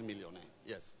 pound sterling millionaire.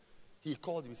 Yes. He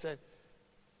called him. He said,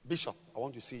 Bishop, I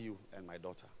want to see you and my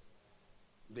daughter.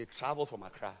 They traveled from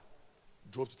Accra,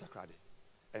 drove to Takrady,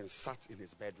 and sat in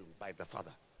his bedroom by the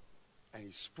father. And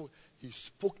he spoke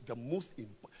the most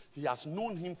important. He has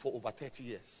known him for over 30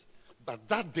 years. But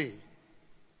that day,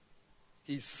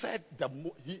 he said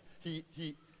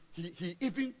he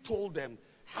even told them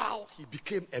how he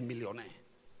became a millionaire.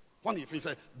 When he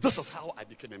said, this is how I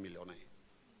became a millionaire.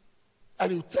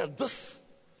 And you tell this.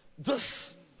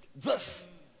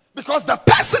 Because the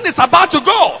person is about to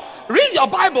go. Read your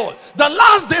Bible. The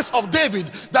last days of David,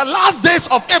 the last days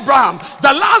of Abraham,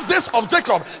 the last days of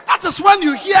Jacob. That is when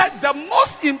you hear the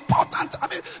most important.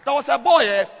 There was a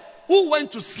boy who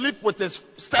went to sleep with his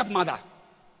stepmother.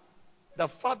 The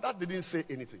father didn't say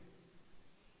anything.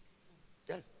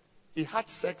 Yes. He had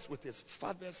sex with his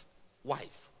father's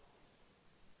wife.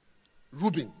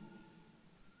 Reuben.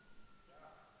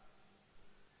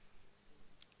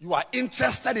 You are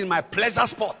interested in my pleasure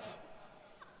spot.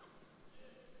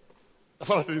 The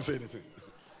father didn't say anything.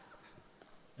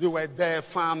 They were there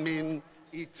farming,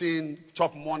 eating,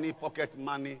 chop money, pocket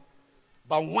money.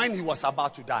 But when he was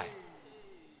about to die,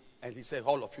 and he said,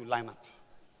 all of you line up.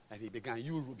 And he began,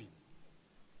 you Reuben.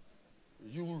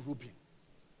 You Reuben.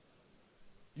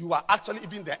 You are actually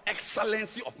even the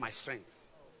excellency of my strength.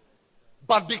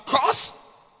 But because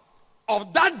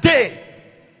of that day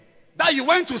that you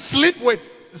went to sleep with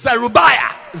Zerubbabel,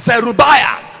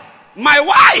 my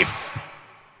wife,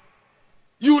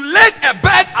 you laid a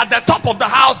bed at the top of the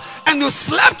house and you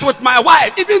slept with my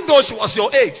wife, even though she was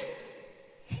your age.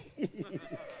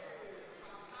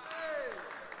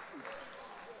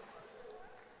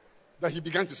 That he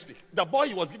began to speak. The boy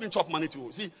he was giving chop money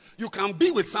to. See, you can be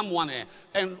with someone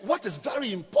and what is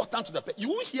very important to the person, you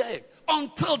won't hear it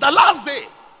until the last day.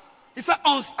 He said,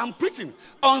 I'm preaching.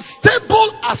 Unstable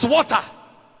as water,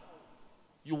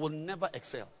 you will never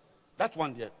excel. That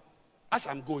one there, as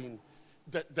I'm going,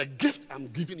 the gift I'm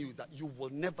giving you is that you will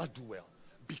never do well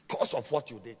because of what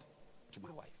you did to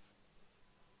my wife.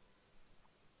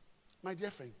 My dear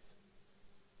friends,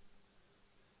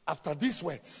 after these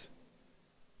words,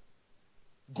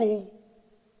 go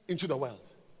into the world.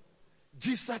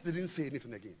 Jesus didn't say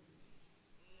anything again.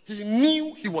 He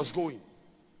knew he was going.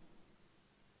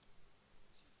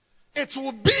 It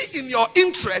will be in your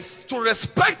interest to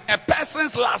respect a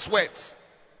person's last words.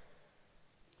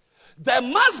 There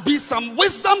must be some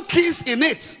wisdom keys in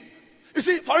it. You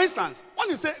see, for instance, when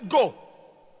you say go,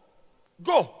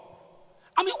 go.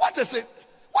 I mean, what is it?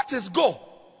 What is go?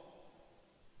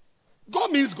 Go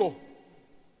means go.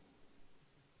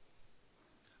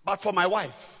 But for my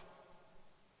wife,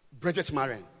 Bridget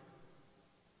Marion,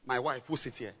 my wife who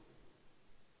sits here,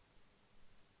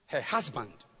 her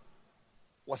husband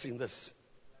was in this.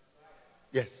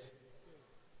 Yes.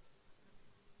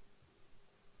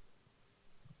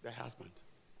 The husband.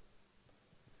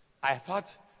 I've had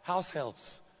house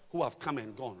helps who have come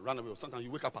and gone, run away. Sometimes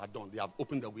you wake up at dawn, they have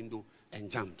opened the window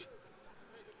and jumped.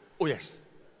 Oh yes,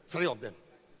 3 of them.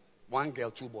 1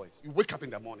 girl, 2 boys. You wake up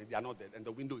in the morning, they are not dead, and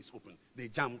the window is open. They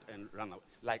jumped and ran out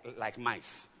like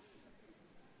mice.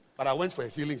 But I went for a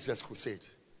healing Jesus crusade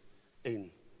in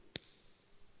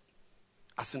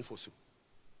Asinfosu.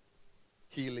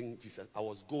 Healing Jesus. I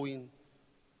was going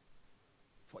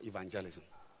for evangelism.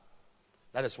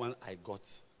 That is when I got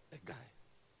a guy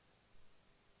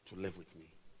to live with me.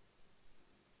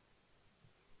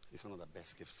 It's one of the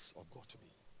best gifts of God to me.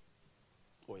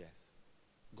 Oh yes.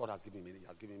 God has given me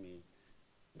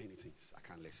many things I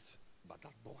can't list. But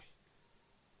that boy,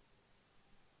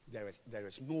 there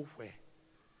is nowhere,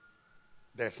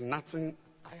 there's nothing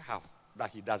I have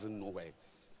that he doesn't know where it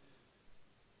is.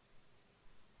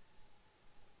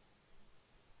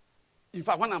 In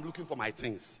fact, when I'm looking for my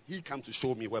things, he comes to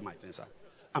show me where my things are.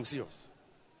 I'm serious.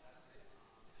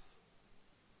 Yes.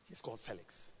 He's called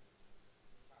Felix.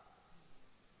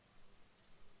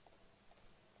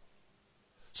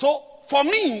 So, for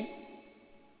me,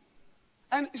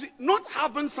 and you see, not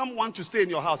having someone to stay in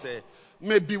your house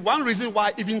may be one reason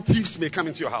why even thieves may come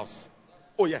into your house.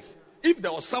 Oh, yes. If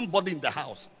there was somebody in the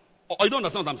house, or you don't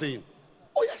understand what I'm saying?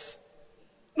 Oh, yes.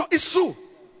 No, it's true.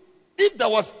 If there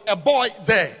was a boy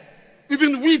there,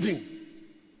 even weeding,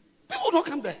 people would not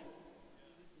come there.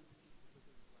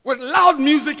 With loud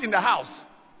music in the house,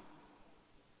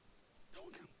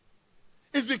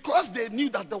 it's because they knew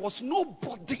that there was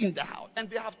nobody in the house. And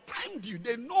they have timed you.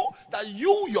 They know that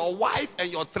you, your wife,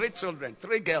 and your 3 children,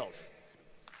 3 girls.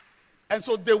 And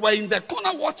so they were in the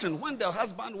corner watching when the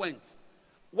husband went,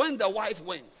 when the wife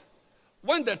went,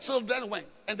 when the children went.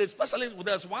 And especially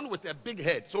there's one with a big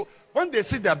head. So when they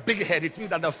see the big head, it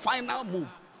means that the final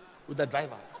move with the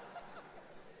driver.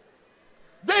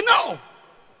 They know.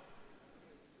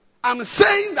 I'm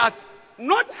saying that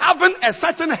not having a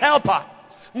certain helper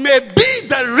may be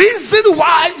the reason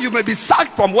why you may be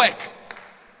sacked from work.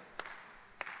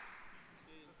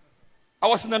 I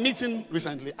was in a meeting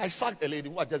recently. I sacked a lady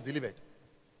who had just delivered.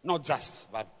 Not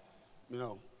just, but,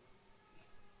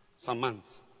 some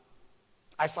months.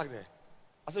 I sacked her.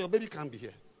 I said, your baby can't be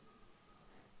here.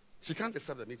 She can't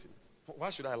accept the meeting.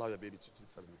 Why should I allow your baby to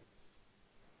accept the meeting?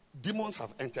 Demons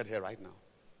have entered her right now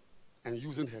and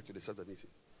using her to accept the meeting.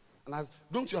 And I asked,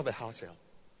 don't you have a house help?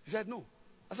 He said, no.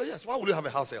 I said, yes, why would you have a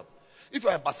house help? If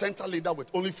you're a Bacenta leader with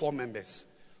only 4 members,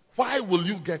 why will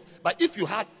you get? But if you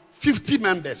had 50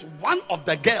 members, one of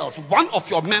the girls, one of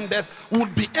your members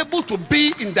would be able to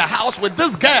be in the house with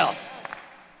this girl.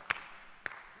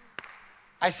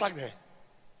 I sacked her.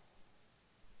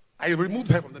 I removed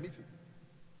her from the meeting.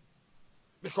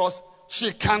 Because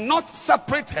she cannot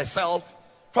separate herself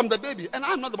from the baby. And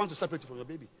I'm not the one to separate you from your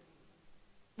baby.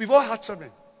 We've all had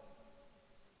children.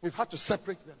 We've had to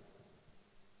separate them.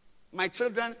 My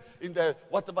children in the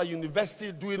whatever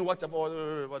university doing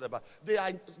whatever. They're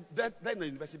in the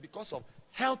university because of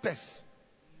helpers.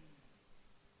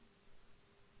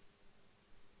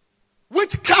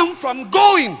 Which come from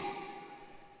going.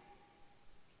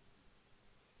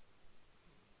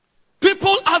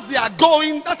 People as they are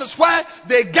going, that is where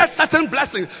they get certain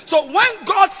blessings. So when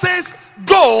God says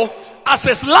go, as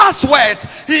his last words,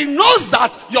 he knows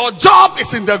that your job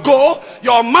is in the go,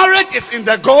 your marriage is in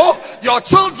the go, your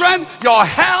children, your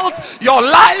health, your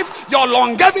life, your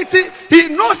longevity. He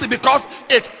knows it because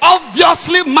it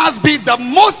obviously must be the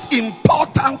most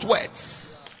important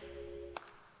words.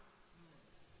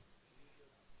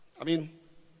 I mean,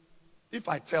 if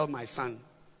I tell my son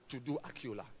to do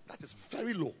Aquila, that is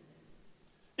very low.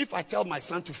 If I tell my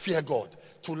son to fear God,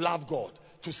 to love God,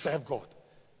 to serve God,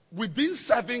 within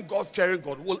serving God, fearing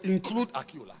God will include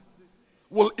Aquila,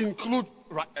 will include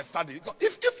study.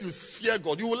 If you fear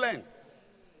God, you will learn.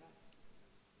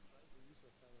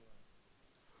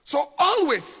 So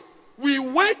always we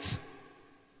wait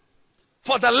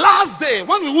for the last day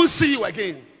when we will see you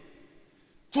again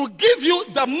to give you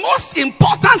the most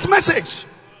important message.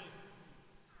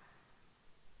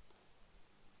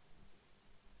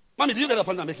 Mommy, do you get the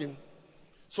point I'm making?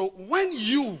 So when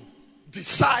you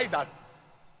decide that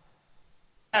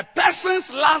a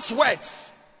person's last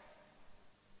words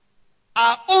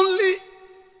are only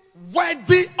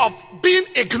worthy of being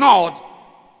ignored,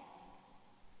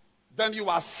 then you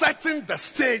are setting the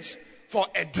stage for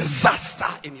a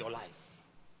disaster in your life.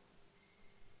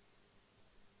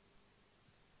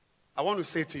 I want to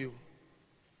say to you,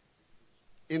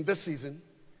 in this season,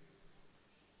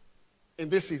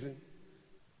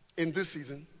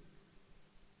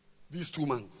 these 2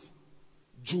 months,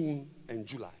 June and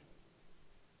July,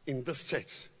 in this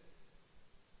church,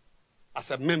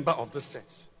 as a member of this church,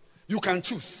 you can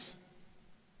choose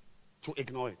to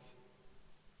ignore it.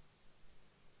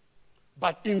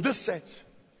 But in this church,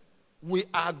 we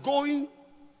are going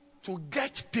to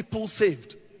get people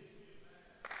saved.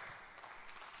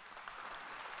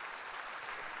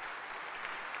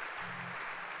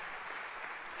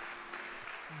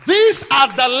 These are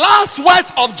the last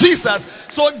words of Jesus.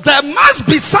 So there must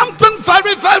be something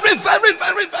very, very, very,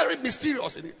 very, very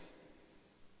mysterious in it.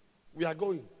 We are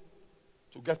going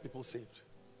to get people saved.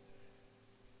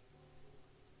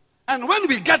 And when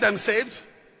we get them saved,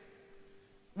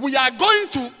 we are going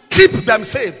to keep them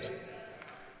saved.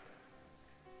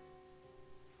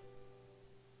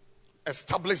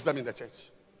 Establish them in the church.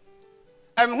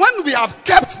 And when we have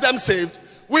kept them saved,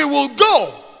 we will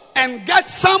go and get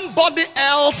somebody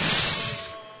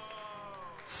else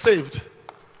saved.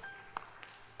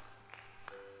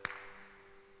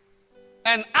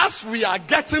 And as we are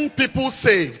getting people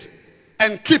saved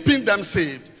and keeping them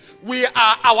saved, we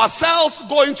are ourselves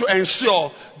going to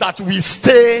ensure that we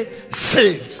stay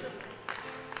saved.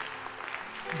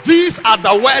 These are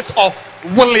the words of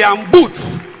William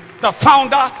Booth, the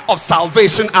founder of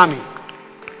Salvation Army.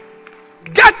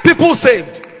 Get people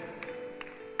saved.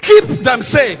 Keep them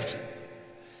saved.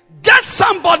 Get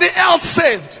somebody else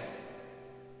saved.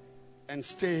 And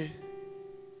stay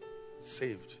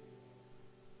saved.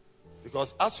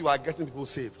 Because as you are getting people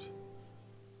saved,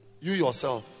 you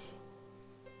yourself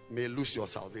may lose your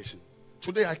salvation.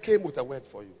 Today I came with a word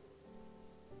for you.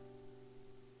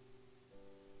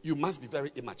 You must be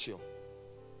very immature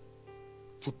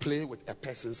to play with a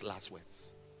person's last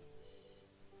words.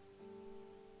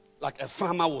 Like a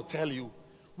farmer will tell you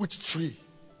which tree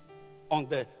on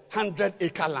the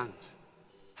 100-acre land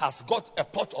has got a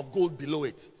pot of gold below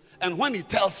it. And when he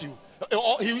tells you,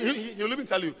 he'll even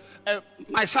tell you,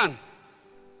 my son,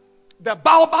 the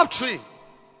baobab tree,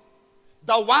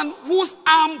 the one whose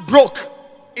arm broke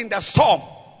in the storm.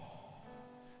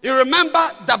 You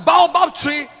remember the baobab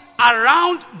tree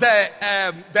around the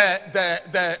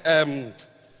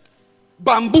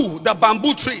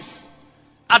bamboo trees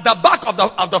at the back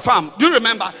of the farm. Do you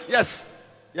remember?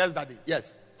 Yes, Daddy.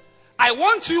 Yes. I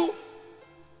want you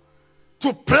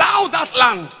to plow that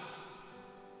land.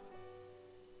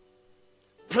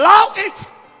 Plow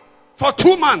it for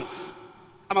 2 months.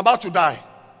 I'm about to die.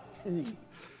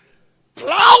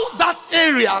 Plow that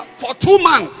area for 2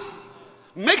 months.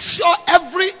 Make sure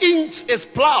every inch is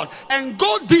plowed and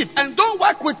go deep and don't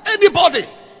work with anybody.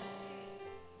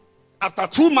 After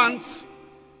 2 months,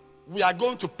 we are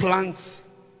going to plant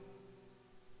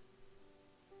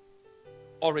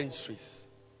orange trees.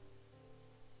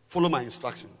 Follow my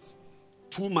instructions.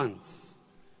 2 months.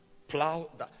 Plow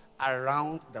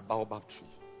around the baobab tree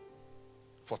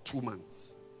for 2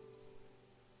 months.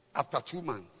 After 2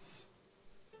 months,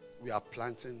 we are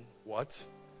planting what?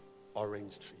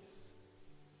 Orange trees.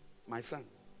 My son,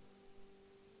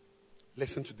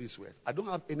 listen to these words. I don't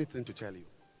have anything to tell you.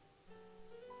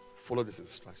 Follow this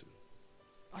instruction.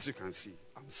 As you can see,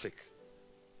 I'm sick.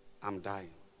 I'm dying.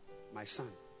 My son,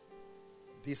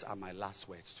 these are my last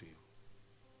words to you.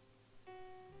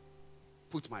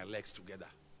 Put my legs together.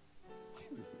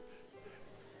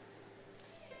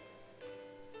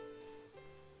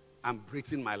 I'm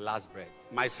breathing my last breath.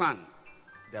 My son,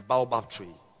 the baobab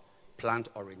tree, plant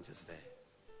oranges there.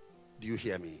 Do you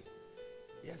hear me?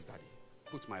 Yes, Daddy.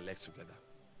 Put my legs together.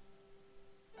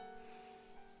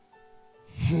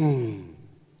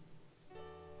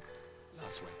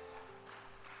 Last words.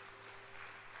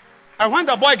 And when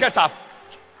the boy gets up,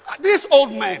 this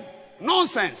old man,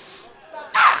 nonsense.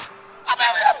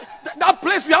 That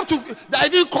place we have to. There are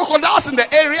even crocodiles in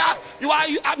the area.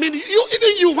 Even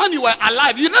you when you were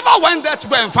alive, you never went there to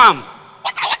go and farm.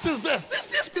 What is this?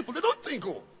 These people, they don't think.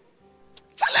 Oh,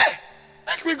 Charlie,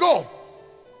 make we go.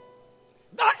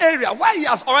 That area where he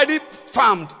has already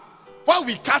farmed, where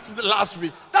we cut the last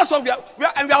week. That's what we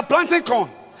are planting corn.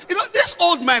 You know, these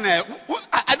old men.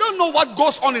 I don't know what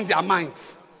goes on in their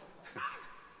minds.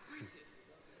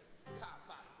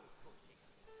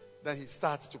 Then he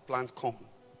starts to plant corn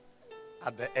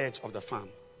at the edge of the farm.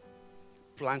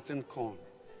 Planting corn.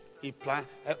 He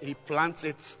plants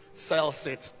it, sells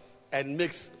it, and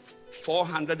makes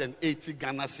 480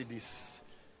 Ghana cedis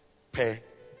per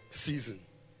season.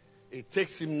 It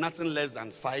takes him nothing less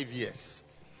than 5 years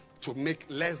to make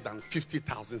less than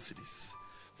 50,000 cedis.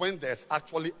 When there's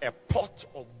actually a pot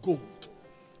of gold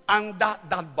under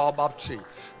that baobab tree,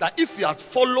 that if he had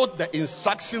followed the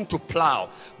instruction to plow,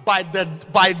 by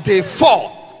day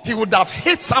 4, he would have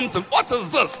hit something. What is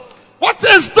this? What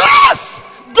is this?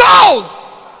 Gold!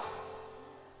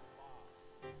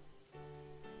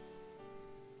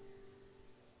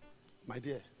 My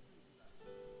dear,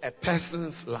 a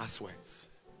person's last words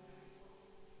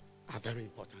are very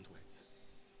important words.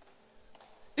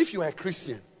 If you are a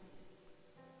Christian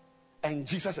and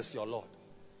Jesus is your Lord,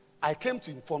 I came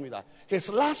to inform you that his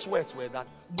last words were that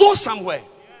go somewhere,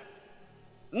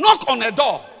 knock on a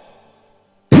door,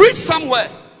 preach somewhere,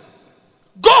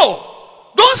 go,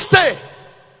 don't stay,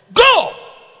 go.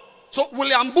 So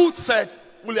William Booth said,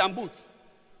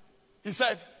 he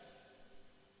said,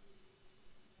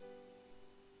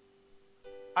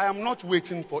 I am not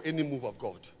waiting for any move of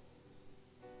God.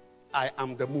 I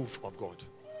am the move of God.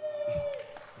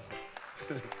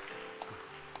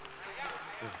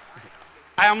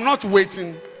 I am not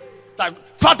waiting.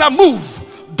 Father,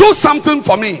 move. Do something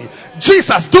for me.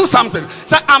 Jesus, do something.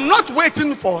 So I'm not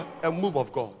waiting for a move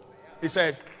of God. He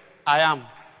said, I am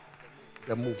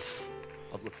the move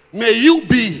of God. May you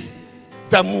be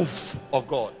the move of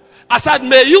God. I said,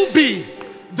 may you be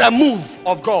the move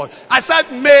of God. I said,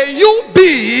 may you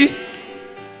be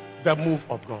the move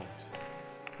of God.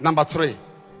 Number 3.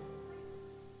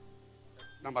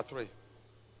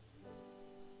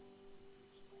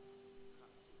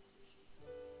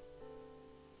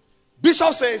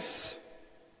 Bishop says,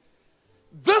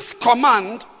 this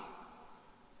command,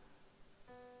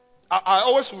 I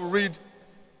always will read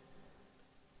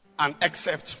an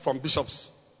excerpt from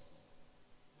Bishop's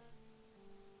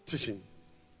teaching,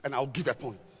 and I'll give a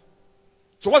point.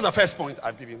 So what's the first point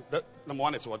I've given? Number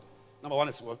one is what?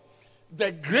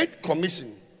 The Great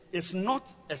Commission is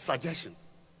not a suggestion,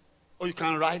 or you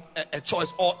can write a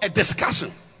choice or a discussion.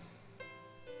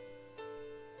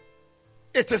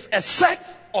 It is a set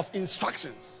of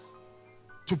instructions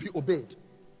to be obeyed.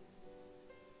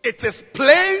 It is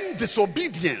plain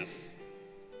disobedience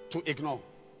to ignore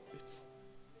it.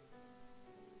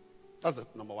 That's the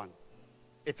number one.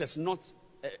 It is not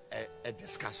a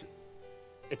discussion.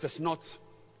 It is not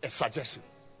a suggestion.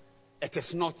 It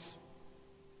is not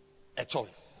a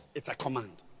choice. It's a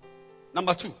command.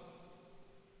 Number 2,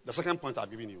 the second point I've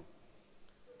given you.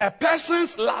 A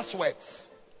person's last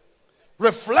words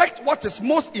reflect what is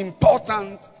most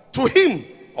important to him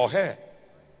or her.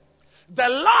 The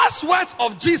last words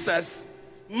of Jesus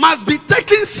must be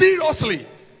taken seriously.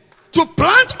 To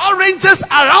plant oranges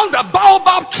around the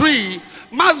baobab tree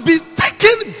must be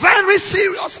taken very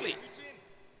seriously.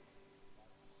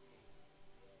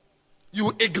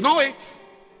 You ignore it,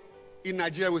 in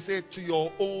Nigeria we say, to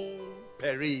your own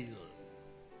peril.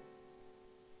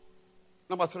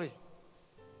 Number 3,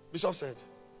 Bishop said,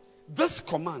 this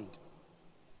command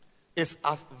is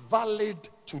as valid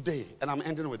today, and I'm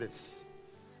ending with this,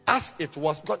 as it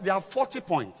was, because there are 40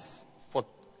 points for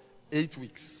 8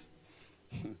 weeks.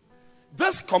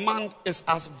 This command is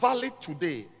as valid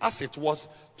today as it was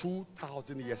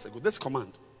 2,000 years ago. This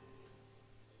command.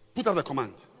 Put up the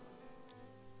command.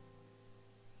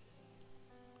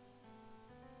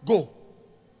 Go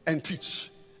and teach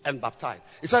and baptize.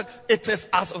 He said it is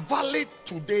as valid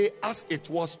today as it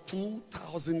was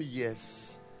 2,000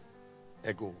 years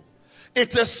ago.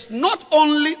 It is not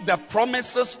only the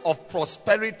promises of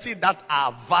prosperity that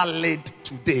are valid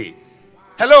today.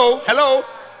 Hello.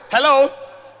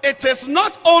 It is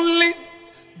not only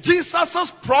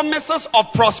Jesus' promises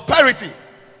of prosperity,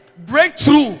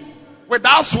 breakthrough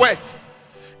without sweat.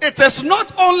 It is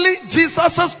not only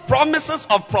Jesus' promises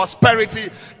of prosperity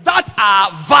that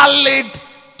are valid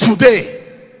today.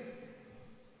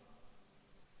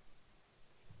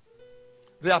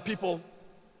 There are people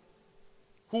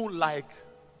who like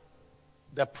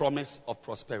the promise of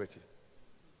prosperity.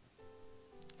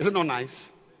 Is it not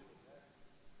nice?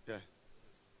 Yeah.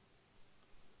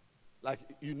 Like,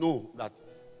 you know that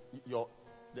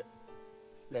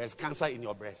there is cancer in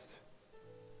your breast.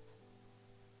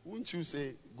 Wouldn't you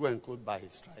say, go and quote, by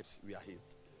his stripes we are healed?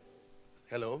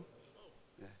 Hello?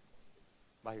 Yeah.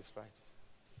 By his stripes.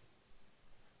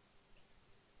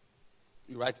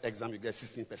 You write exam, you get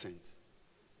 16%.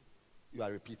 You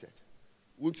are repeated.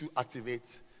 Won't you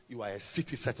activate, you are a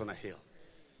city set on a hill,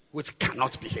 which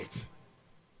cannot be hit.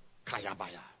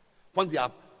 Kayabaya. When they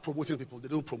are promoting people, they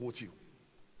don't promote you.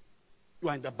 You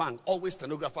are in the bank, always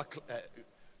stenographer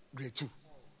grade 2.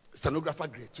 Stenographer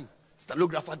grade 2.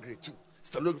 Stenographer grade 2.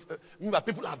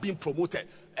 People are being promoted.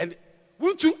 And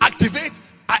won't you activate?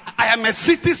 I am a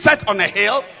city set on a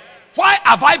hill. Why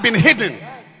have I been hidden?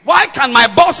 Why can my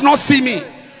boss not see me?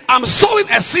 I'm sowing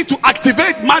a seed to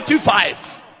activate Matthew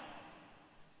 5.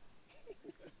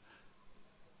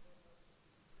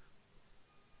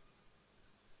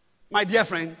 My dear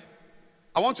friend,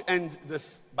 I want to end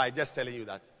this by just telling you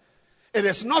that it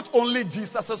is not only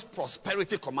Jesus'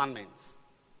 prosperity commandments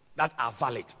that are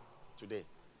valid today.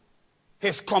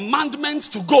 His commandment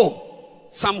to go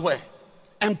somewhere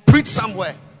and preach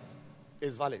somewhere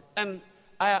is valid. And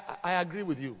I agree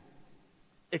with you.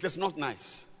 It is not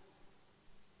nice.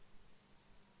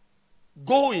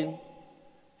 Going,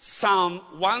 Psalm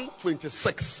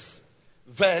 126,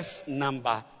 verse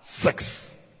number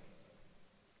 6.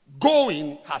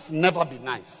 Going has never been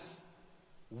nice.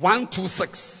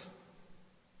 126,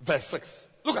 verse 6.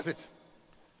 Look at it.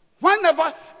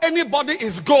 Whenever anybody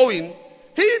is going,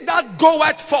 he that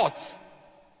goeth forth.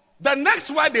 The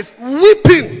next word is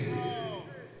weeping.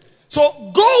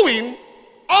 So going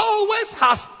always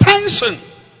has tension,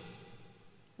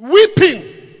 weeping,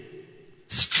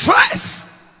 stress.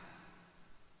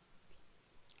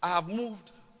 I have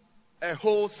moved a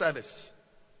whole service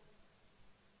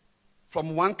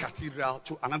from one cathedral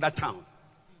to another town.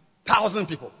 1,000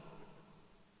 people.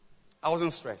 I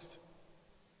wasn't stressed.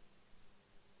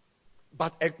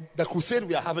 But the crusade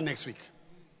we are having next week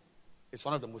is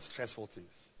one of the most stressful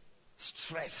things.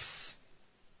 Stress.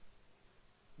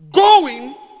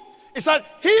 Going is that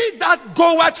he that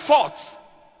goeth forth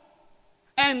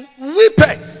and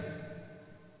weepeth,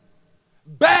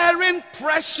 bearing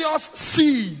precious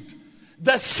seed.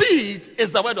 The seed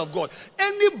is the word of God.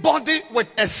 Anybody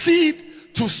with a seed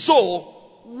to sow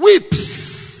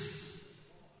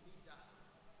weeps.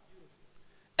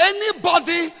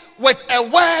 Anybody with a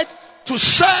word to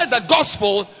share the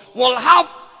gospel will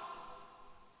have.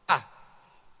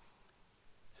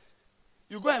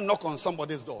 You go and knock on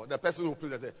somebody's door. The person who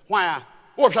opens the door. Why?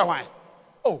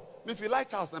 Oh, if you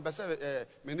lighthouse,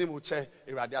 my name will chair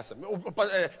irradiation.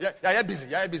 Yeah,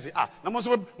 busy. Now,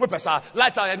 we person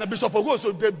lighthouse and the bishop will go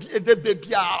so the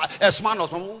baby a smart or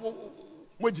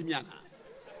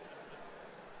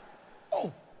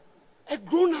oh, a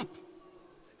grown up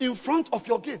in front of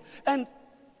your gate. And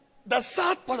the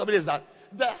sad part of it is that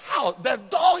the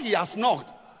door he has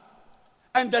knocked,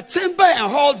 and the chamber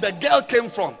and hall the girl came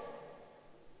from,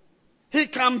 he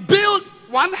can build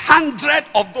 100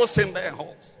 of those chamber and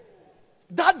halls.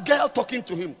 That girl talking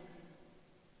to him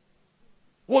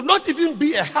will not even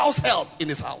be a house help in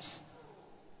his house.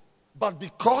 But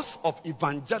because of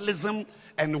evangelism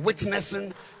and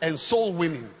witnessing and soul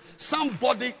winning,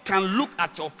 somebody can look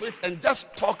at your face and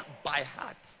just talk by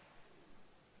heart.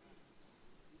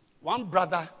 One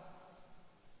brother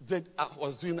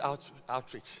was doing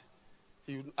outreach.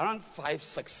 He around 5,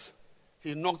 6.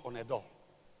 He knocked on a door.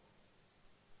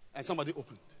 And somebody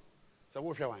opened. So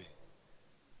what's your wine?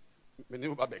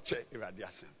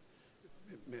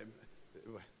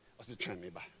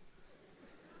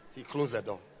 He closed the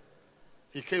door.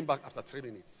 He came back after 3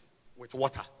 minutes with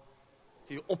water.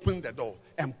 He opened the door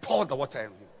and poured the water on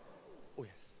him. Oh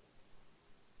yes.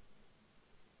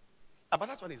 But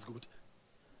that one is good.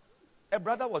 A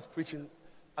brother was preaching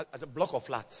at a block of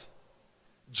flats.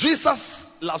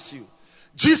 Jesus loves you.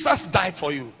 Jesus died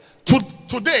for you.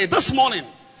 Today, this morning,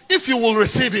 if you will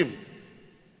receive him,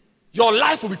 your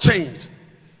life will be changed.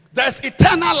 There's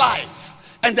eternal life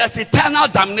and there's eternal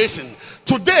damnation.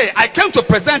 Today, I came to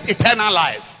present eternal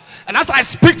life. And as I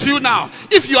speak to you now,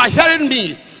 if you are hearing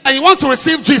me and you want to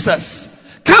receive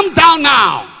Jesus, come down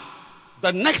now.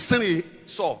 The next thing he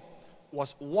saw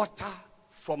was water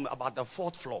from about the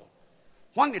 4th floor.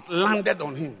 When it landed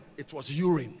on him, it was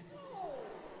urine.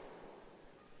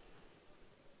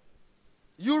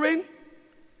 Urine?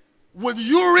 Would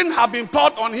urine have been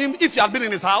poured on him if he had been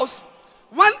in his house?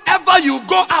 Whenever you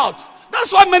go out,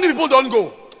 that's why many people don't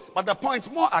go. But the points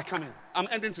more are coming. I'm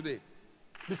ending today.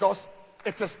 Because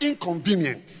it is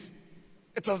inconvenient.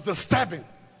 It is disturbing.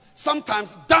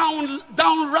 Sometimes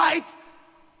downright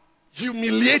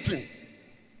humiliating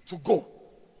to go.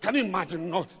 Can you imagine?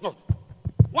 No.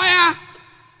 Why?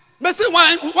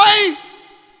 Why?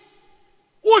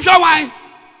 Who's your why?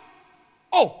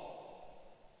 Oh.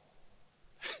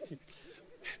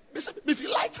 If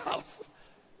you lighthouse.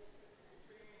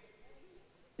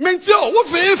 Mentio, what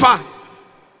favor?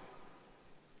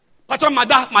 Pacha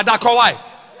Mada Kawai.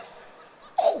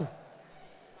 Oh.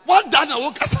 What done?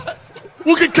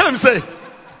 Who can come say?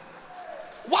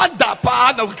 What da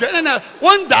pa na can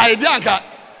one die dianka.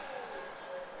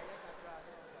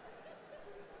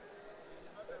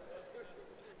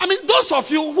 I mean, Those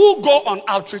of you who go on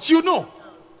outreach, you know.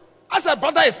 As a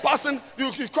brother is passing,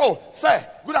 you call, sir,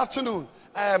 good afternoon.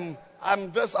 I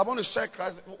want to share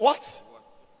Christ. What?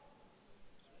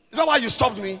 Is that why you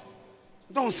stopped me?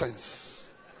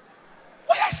 Nonsense.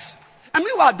 Oh, yes. And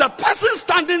meanwhile, the person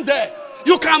standing there,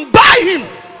 you can buy him.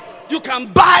 You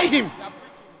can buy him.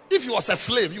 If he was a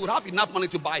slave, you would have enough money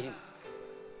to buy him.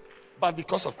 But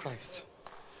because of Christ,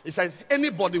 he says,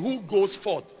 anybody who goes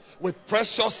forth with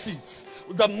precious seeds,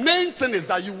 the main thing is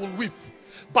that you will weep.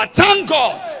 But thank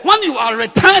God, when you are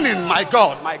returning, my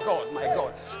God,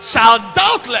 shall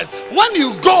doubtless, when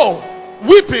you go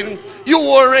weeping, you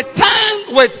will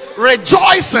return with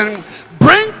rejoicing,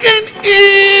 bringing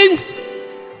in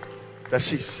the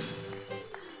sheaves.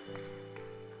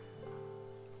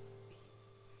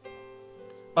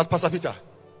 But Pastor Peter,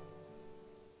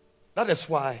 that is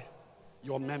why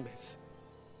your members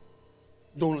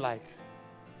don't like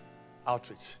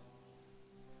outreach.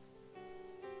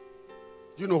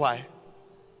 Do you know why?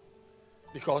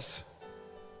 Because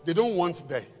they don't want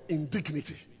the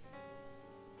indignity,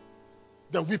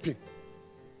 the weeping.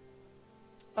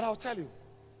 But I'll tell you,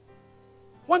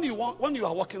 when you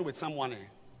are working with someone,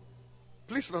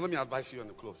 please let me advise you on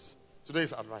the close.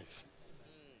 Today's advice.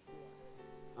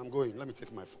 I'm going. Let me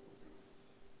take my phone.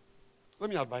 Let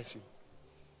me advise you.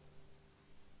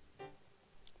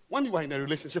 When you are in a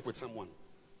relationship with someone,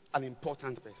 an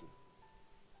important person,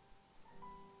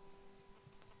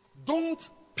 don't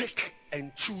pick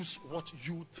and choose what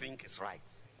you think is right.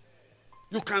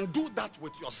 You can do that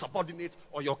with your subordinates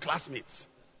or your classmates.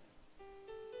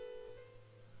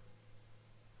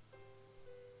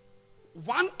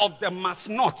 One of the must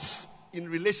nots in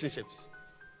relationships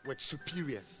with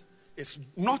superiors is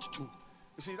not to.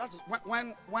 You see, that's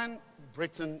when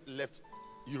Britain left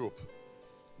Europe,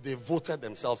 they voted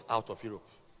themselves out of Europe.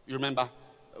 You remember?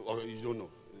 Or you don't know?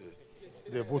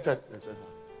 They voted themselves out.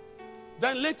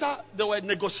 Then later there were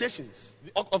negotiations.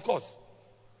 Of course,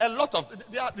 a lot of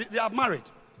they are married,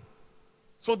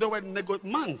 so there were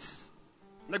months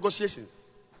negotiations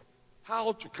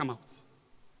how to come out.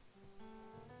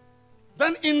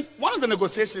 Then in one of the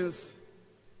negotiations,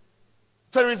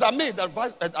 Theresa May,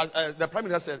 the Prime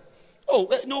Minister, said, "Oh,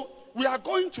 no, we are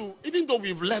going to, even though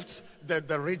we've left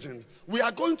the region, we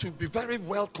are going to be very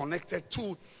well connected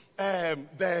to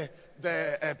the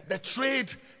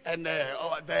trade and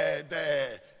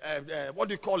what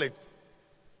do you call it?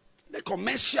 The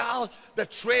commercial, the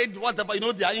trade, whatever,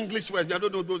 they are English words. I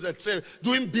don't know those trade,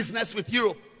 doing business with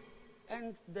Europe."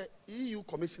 And the EU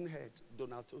Commission head,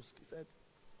 Donald Tusk, said,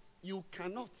 You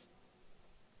cannot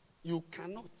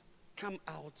come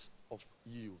out of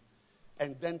EU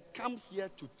and then come here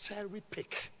to cherry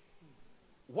pick.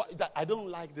 I don't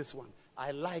like this one.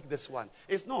 I like this one.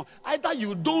 It's no. Either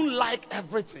you don't like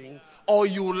everything or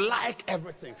you like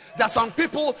everything. There are some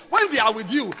people, when they are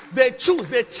with you, they choose,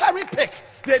 they cherry pick.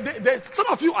 Some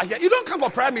of you are here. You don't come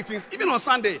for prayer meetings, even on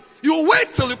Sunday. You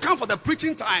wait till you come for the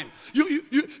preaching time.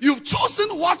 You've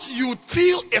chosen what you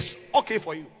feel is okay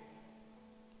for you.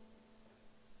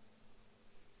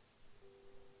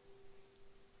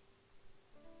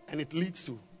 And it leads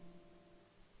to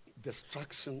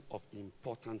destruction of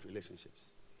important relationships.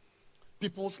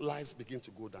 People's lives begin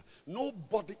to go down.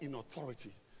 Nobody in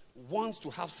authority wants to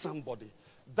have somebody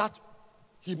that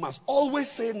he must always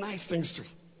say nice things to.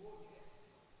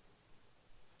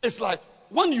 It's like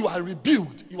when you are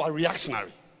rebuked, you are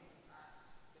reactionary.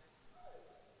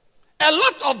 A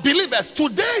lot of believers,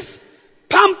 today's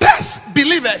pompous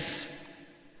believers,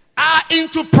 are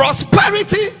into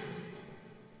prosperity,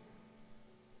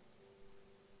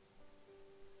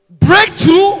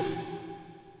 breakthrough,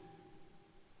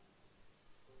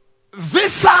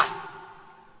 visa,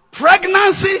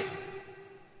 pregnancy.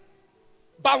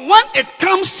 But when it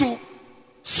comes to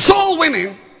soul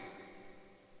winning,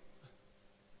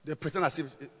 they pretend as if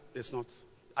it's not.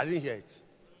 I didn't hear it.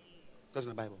 Because in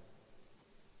the Bible.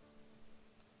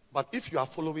 But if you are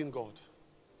following God,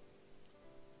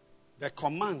 the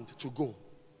command to go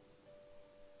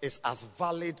is as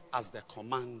valid as the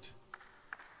command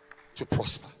to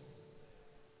prosper.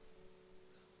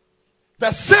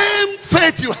 The same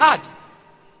faith you had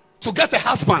to get a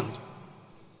husband,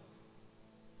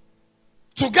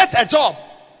 to get a job,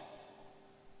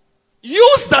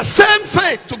 use the same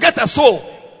faith to get a soul.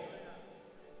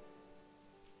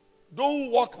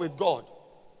 Don't walk with God.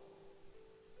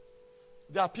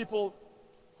 There are people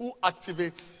who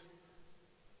activate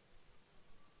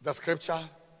the scripture,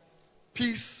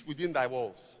 peace within thy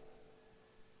walls,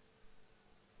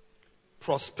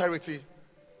 prosperity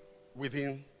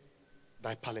within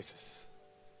thy palaces.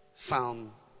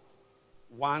 Psalm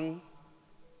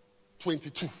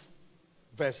 122,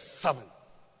 verse 7.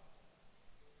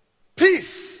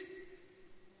 Peace.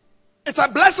 It's a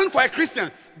blessing for a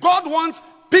Christian. God wants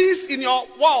peace in your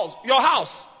walls, your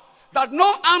house. That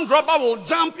no armed robber will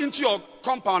jump into your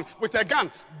compound with a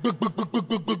gun.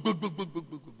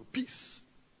 Peace.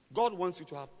 God wants you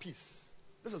to have peace.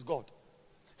 This is God.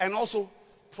 And also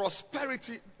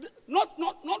prosperity.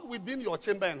 Not within your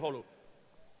chamber and hollow.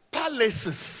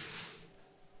 Palaces.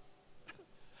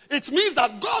 It means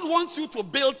that God wants you to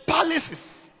build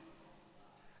palaces.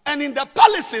 And in the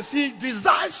palaces, He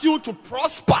desires you to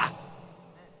prosper.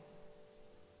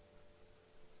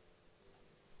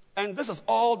 And this is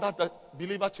all that the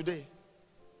believer today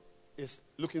is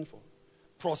looking for.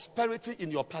 Prosperity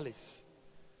in your palace.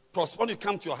 When you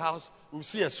come to your house, we'll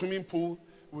see a swimming pool,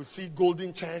 we'll see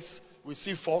golden chairs, we'll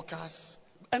see 4 cars.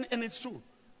 And it's true.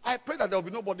 I pray that there will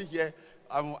be nobody here.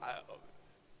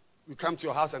 You come to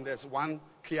your house and there's one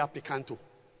Kia Picanto.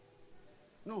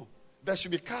 No. There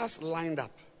should be cars lined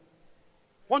up.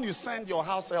 When you send your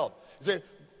house help, you say,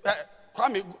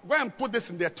 Kwame, go and put this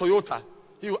in the Toyota.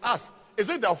 He will ask, is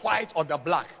it the white or the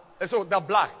black? I say, the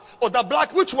black. Or the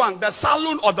black, which one? The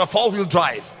saloon or the 4-wheel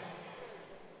drive?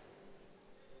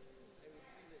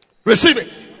 Receive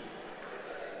it.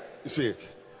 You see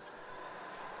it.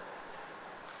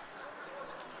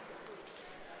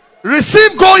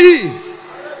 Receive, go ye.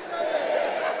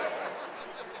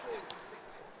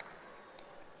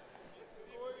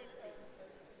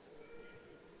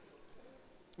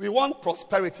 We want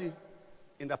prosperity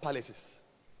in the palaces.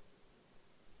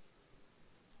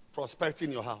 Prosperity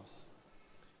in your house.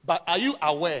 But are you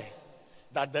aware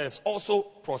that there is also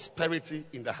prosperity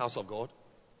in the house of God?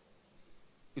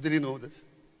 You didn't know this?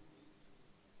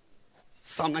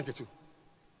 Psalm 92.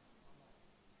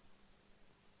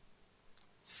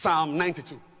 Psalm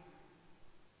 92.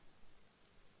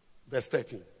 Verse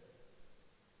 13.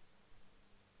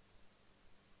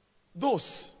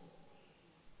 Those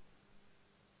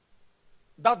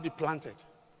that be planted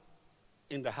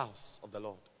in the house of the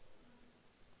Lord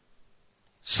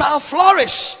shall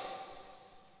flourish.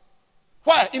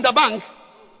 Where? In the bank?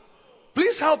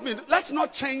 Please help me. Let's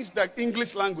not change the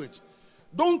English language.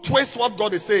 Don't twist what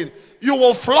God is saying. You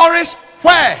will flourish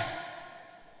where?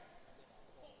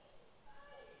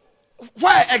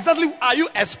 Where exactly are you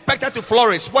expected to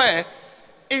flourish? Where?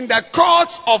 In the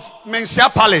courts of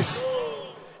Menchia Palace.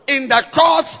 In the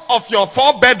courts of your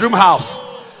 4-bedroom house.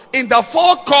 In the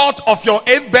forecourt of your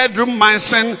 8-bedroom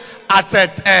mansion at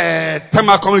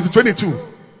Tema Community 22.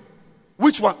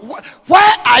 Which one?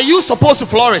 Where are you supposed to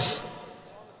flourish?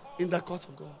 In the court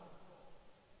of God.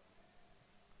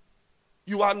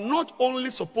 You are not only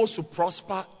supposed to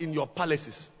prosper in your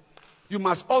palaces. You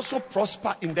must also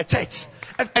prosper in the church.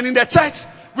 And in the church,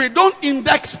 we don't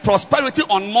index prosperity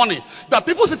on money. The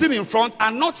people sitting in front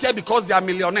are not here because they are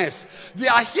millionaires. They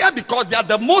are here because they are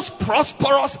the most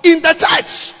prosperous in the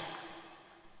church.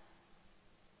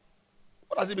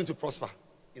 What does it mean to prosper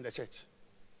in the church?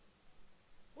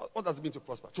 What does it mean to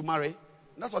prosper? To marry?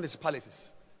 That's what is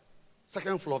palaces.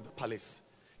 Second floor of the palace.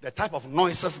 The type of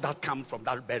noises that come from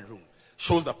that bedroom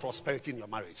shows the prosperity in your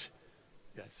marriage.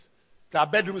 Yes. There are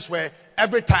bedrooms where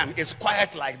every time it's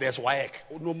quiet like there's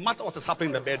WAEC. No matter what is happening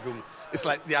in the bedroom, it's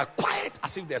like they are quiet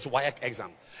as if there's WAEC exam.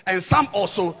 And some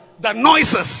also, the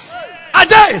noises.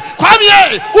 Ajay,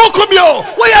 Kwame,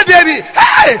 Wukumio, where daddy?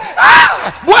 Hey,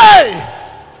 way.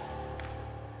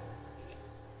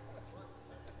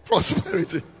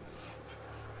 Prosperity.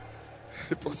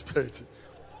 Prosperity.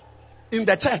 In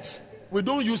the church, we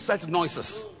don't use such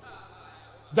noises.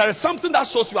 There is something that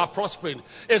shows you are prospering.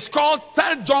 It's called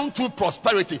 3 John 2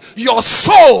 prosperity. Your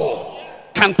soul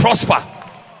can prosper.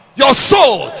 Your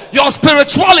soul, your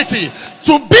spirituality.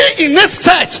 To be in this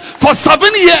church for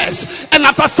 7 years, and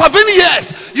after 7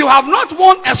 years, you have not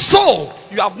won a soul.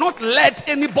 You have not led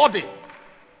anybody.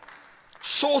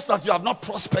 Shows that you have not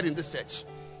prospered in this church.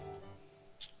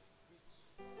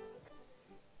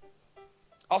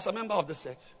 I was a member of this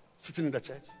church, sitting in the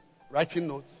church, writing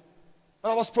notes.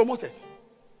 But I was promoted.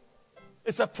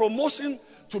 It's a promotion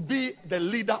to be the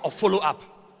leader of follow-up.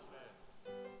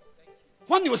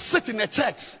 When you sit in a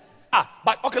church,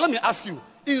 but okay, let me ask you.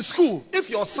 In school,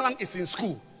 if your son is in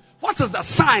school, what is the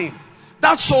sign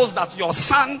that shows that your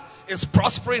son is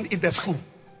prospering in the school?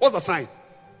 What's the sign?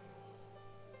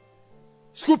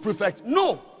 School prefect?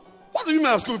 No. What do you mean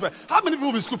by school prefect? How many people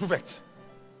will be school prefect?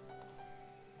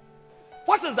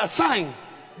 What is the sign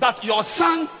that your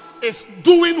son is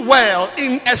doing well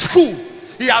in a school?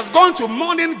 He has gone to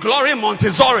Morning Glory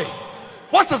Montessori.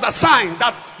 What is the sign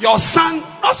that your son,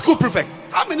 not school prefect?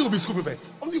 How many will be school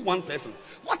prefects? Only one person.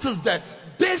 What is the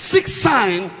basic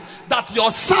sign that your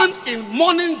son in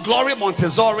Morning Glory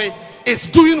Montessori is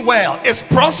doing well, is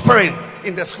prospering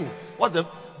in the school. What's the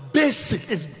basic?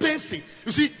 It's basic.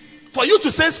 You see, for you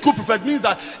to say school prefect means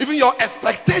that even your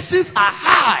expectations are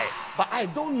high. But I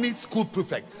don't need school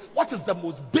prefect. What is the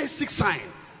most basic sign?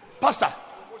 Pastor,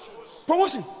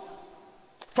 promotion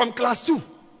from class 2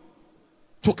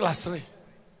 to class 3.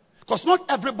 Because not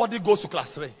everybody goes to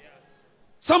class 3.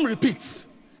 Some repeat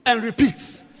and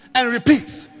repeat and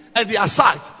repeat and they are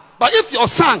sacked. But if your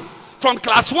son from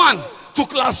class 1 to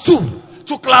class 2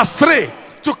 to class 3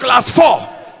 to class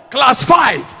 4, class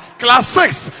 5, class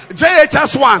 6,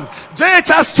 JHS 1,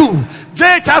 JHS 2,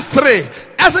 JHS 3,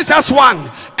 SHS 1,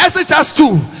 SHS 2,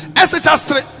 SHS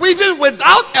 3, even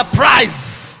without a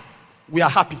prize, we are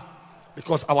happy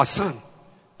because our son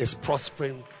is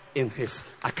prospering in his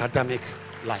academic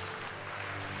life.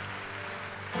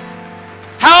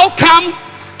 How come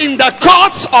in the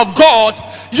courts of God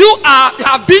you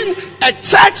have been a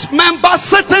church member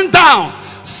sitting down?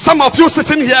 Some of you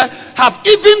sitting here have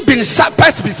even been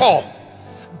shepherds before,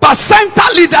 but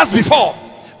center leaders before,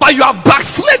 but you are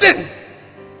backsliding.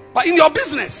 But in your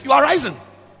business, you are rising.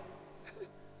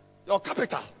 Your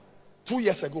capital 2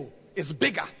 years ago is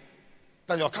bigger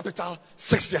than your capital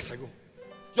 6 years ago.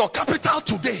 Your capital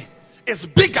today is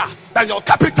bigger than your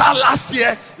capital last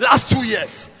year, last 2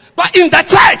 years. But in the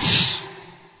church,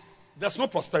 there's no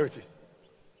prosperity.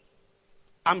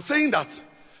 I'm saying that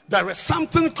there is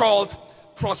something called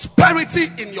prosperity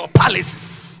in your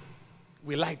palaces.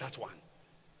 We like that one.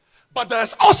 But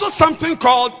there's also something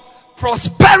called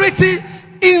prosperity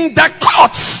in the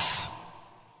courts.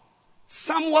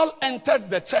 Samuel entered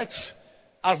the church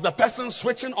as the person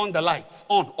switching on the lights,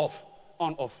 on, off,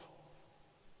 on, off.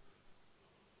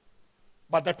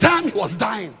 But the time he was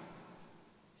dying,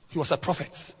 he was a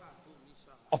prophet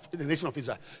of the nation of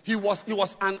Israel. He was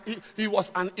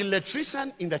an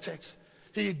electrician in the church.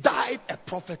 He died a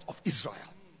prophet of Israel.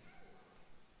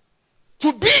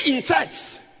 To be in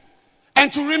church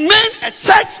and to remain a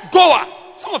church goer.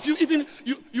 Some of you even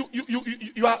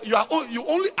you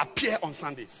only appear on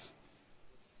Sundays.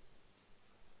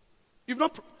 You've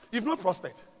not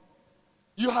prospered.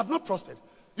 You have not prospered.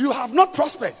 You have not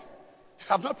prospered. You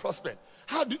have not prospered.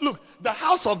 Look, the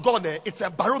house of God there, it's a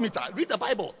barometer. Read the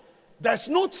Bible. There's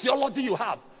no theology you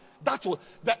have.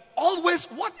 Always,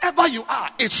 whatever you are,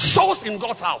 it shows in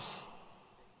God's house.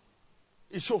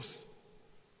 It shows.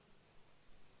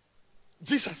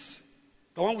 Jesus,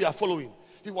 the one we are following,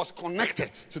 he was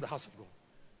connected to the house of God.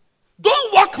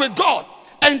 Don't walk with God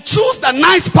and choose the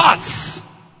nice parts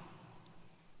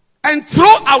and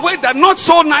throw away the not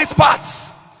so nice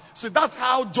parts. See, that's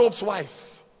how Job's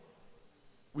wife,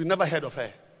 we never heard of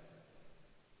her.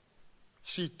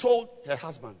 She told her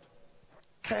husband,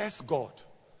 curse God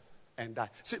and die.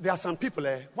 See, there are some people,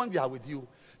 when they are with you,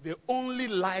 they only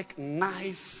like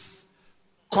nice,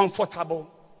 comfortable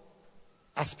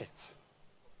aspects.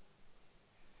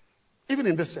 Even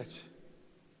in this church.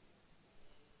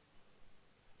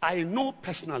 I know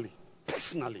personally,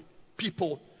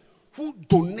 people who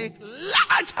donate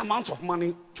large amounts of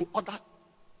money to other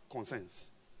concerns.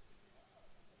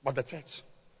 But the church,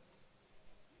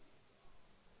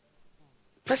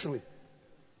 personally,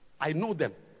 I know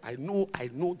them. I know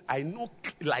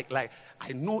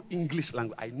English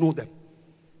language. I know them.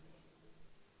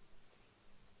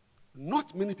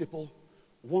 Not many people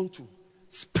want to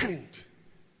spend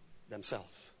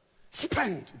themselves,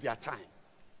 spend their time.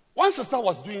 One sister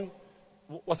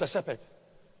was a shepherd,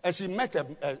 and she met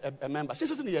a member. She's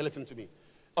sitting here listening to me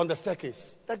on the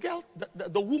staircase. The girl,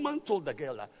 the woman told the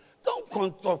girl that,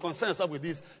 don't concern yourself with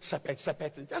this shepherd,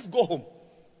 just go home.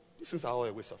 These things are all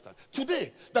a waste of time.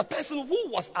 Today, the person who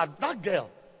was at that girl,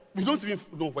 we don't even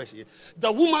know where she is.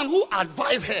 The woman who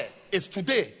advised her is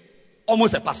today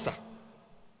almost a pastor.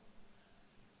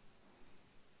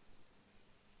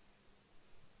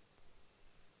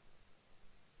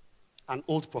 An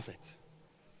old prophet.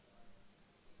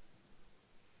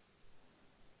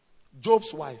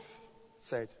 Job's wife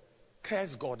said,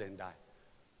 curse God and die.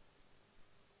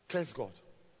 Curse God.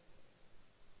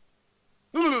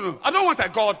 No. I don't want a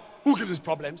God who gives me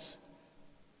problems.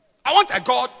 I want a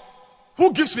God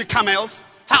who gives me camels,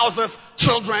 houses,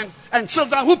 children, and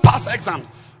children who pass exams.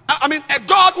 I mean, a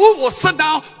God who will sit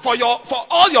down for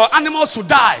all your animals to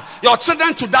die, your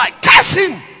children to die. Curse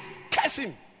him. Curse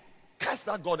him. Curse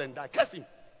that God and die. Curse him.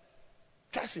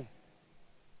 Curse him.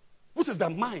 What is the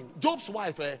mind? Job's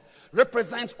wife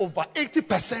represents over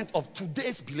 80% of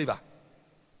today's believer.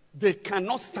 They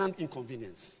cannot stand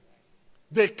inconvenience.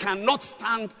 They cannot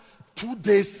stand 2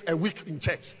 days a week in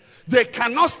church. They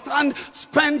cannot stand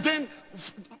spending.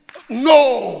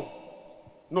 No.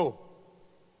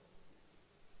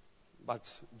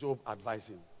 But Job advised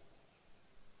him,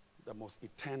 the most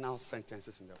eternal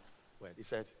sentences in the word. He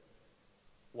said,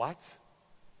 what?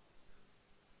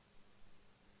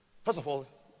 First of all,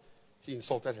 he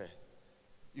insulted her.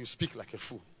 You speak like a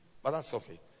fool. But that's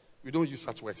okay. We don't use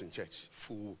such words in church.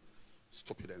 Fool,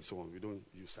 stupid, and so on. We don't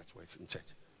use such words in church.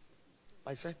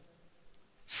 I said,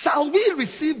 shall we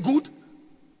receive good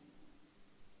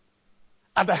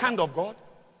at the hand of God?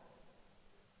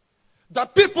 The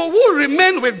people who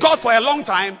remain with God for a long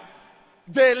time,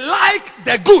 they like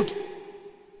the good.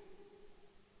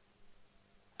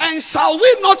 And shall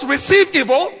we not receive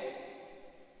evil?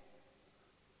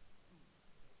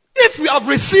 If we have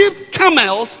received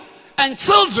camels and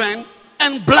children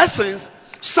and blessings,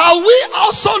 shall we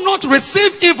also not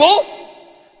receive evil?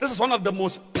 This is one of the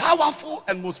most powerful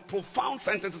and most profound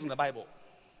sentences in the Bible.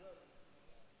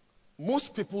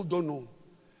 Most people don't know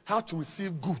how to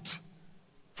receive good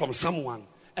from someone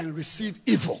and receive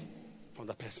evil from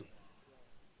the person.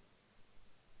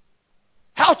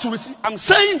 How to receive? I'm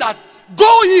saying that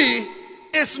go ye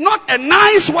is not a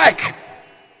nice work.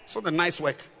 It's not a nice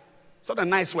work. It's not a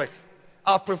nice work.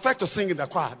 I prefer to sing in the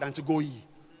choir than to go ye.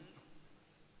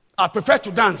 I prefer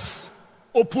to dance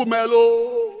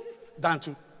opumelo than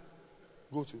to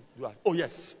go to do that. Oh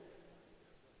yes.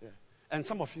 Yeah. And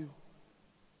some of you,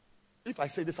 if I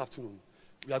say this afternoon,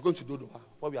 we are going to Dodowa,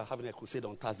 where we are having a crusade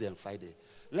on Thursday and Friday.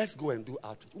 Let's go and do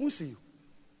outreach. We won't see you.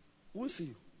 We won't see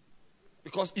you.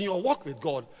 Because in your walk with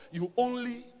God, you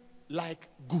only like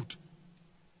good,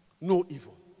 no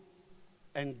evil.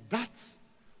 And that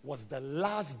was the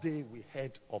last day we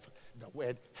heard of the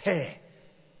word hair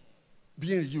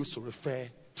being used to refer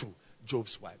to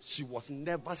Job's wife. She was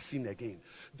never seen again.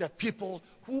 The people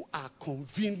who are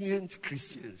convenient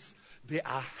Christians, they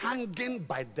are hanging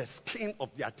by the skin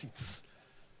of their teeth.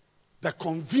 The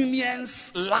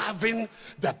convenience loving,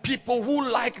 the people who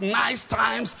like nice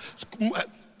times,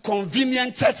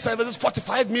 convenient church services,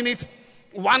 45 minutes,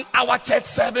 1 hour church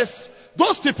service.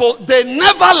 Those people, they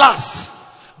never last.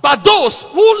 But those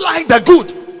who like the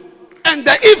good and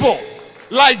the evil,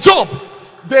 like Job,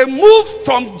 they move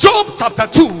from Job chapter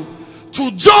 2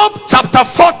 to Job chapter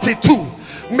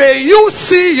 42. May you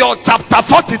see your chapter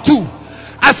 42.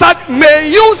 I said,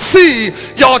 may you see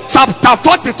your chapter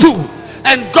 42.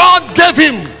 And God gave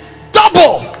him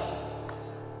double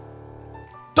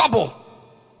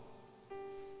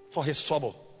for his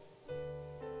trouble.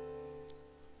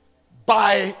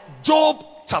 By Job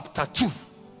chapter 2,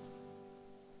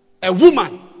 a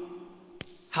woman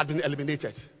had been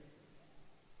eliminated.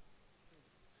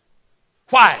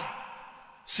 Why?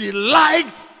 She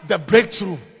liked the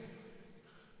breakthrough,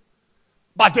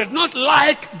 but did not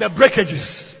like the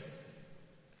breakages.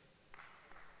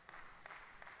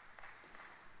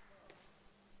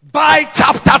 By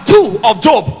chapter 2 of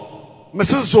Job,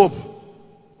 Mrs. Job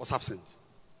was absent.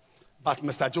 But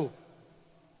Mr. Job,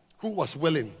 who was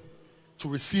willing to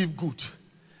receive good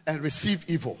and receive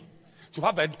evil, to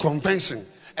have a convention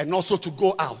and also to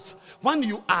go out. When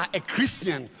you are a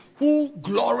Christian who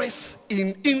glories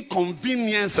in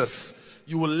inconveniences,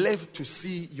 you will live to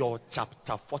see your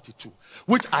chapter 42,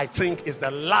 which I think is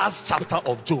the last chapter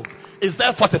of Job. Is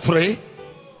there 43?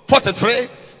 43?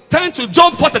 Turn to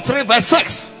Job 43 verse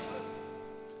 6.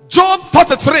 Job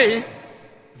 43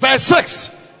 verse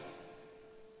 6.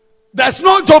 There's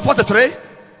no Job 43.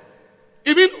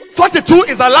 Even 42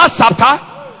 is the last chapter.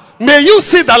 May you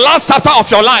see the last chapter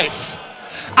of your life.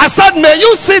 I said, may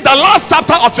you see the last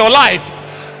chapter of your life.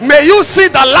 May you see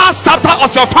the last chapter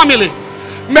of your family.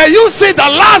 May you see the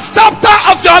last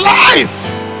chapter of your life.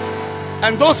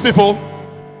 And those people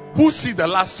who see the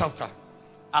last chapter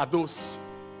are those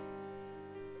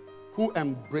who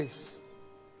embrace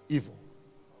evil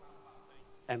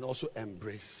and also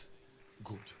embrace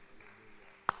good.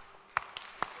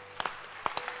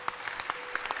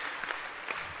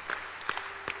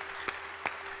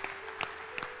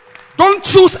 Don't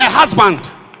choose a husband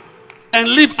and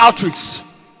leave outreach.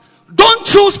 Don't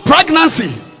choose pregnancy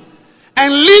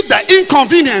and leave the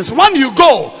inconvenience. When you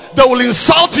go, they will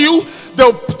insult you.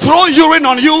 They'll throw urine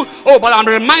on you. Oh, but I'm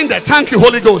reminded. Thank you,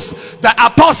 Holy Ghost. The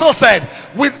apostle said,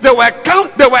 they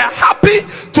were happy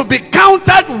to be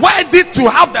counted worthy to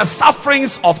have the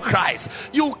sufferings of Christ.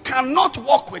 You cannot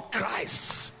walk with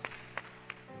Christ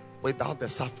without the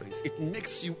sufferings. It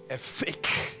makes you a fake.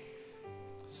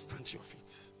 Stand to your feet.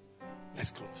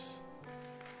 Let's close.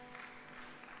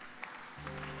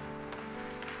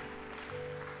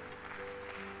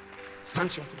 Stand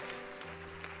to your feet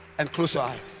and close your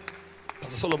eyes.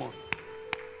 Pastor Solomon,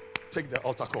 take the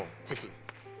altar call quickly.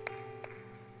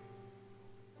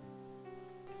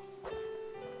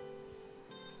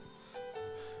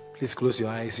 Please close your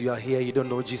eyes. You are here, you don't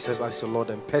know Jesus as your Lord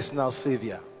and personal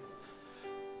Savior.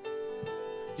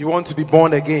 You want to be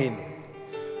born again.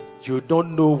 You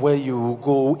don't know where you will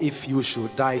go if you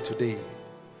should die today.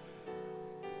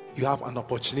 You have an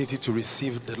opportunity to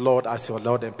receive the Lord as your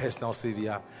Lord and personal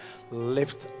Savior.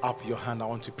 Lift up your hand. I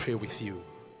want to pray with you.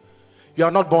 You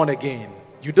are not born again.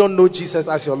 You don't know Jesus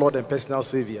as your Lord and personal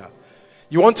Savior.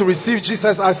 You want to receive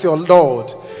Jesus as your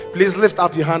Lord. Please lift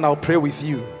up your hand. I'll pray with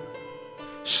you.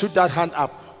 Shoot that hand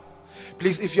up.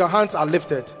 Please, if your hands are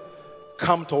lifted,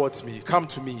 come towards me. Come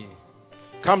to me.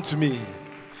 Come to me.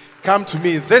 Come to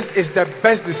me. This is the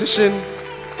best decision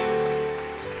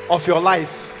of your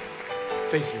life.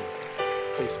 Face me.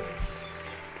 Face me.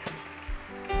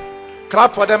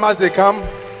 Clap for them as they come.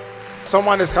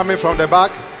 Someone is coming from the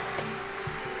back.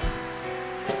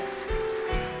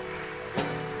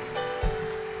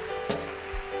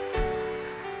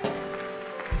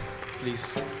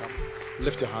 Please come.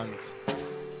 Lift your hands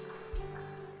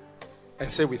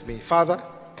and say with me, Father,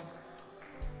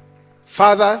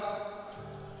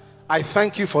 I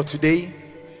thank you for today.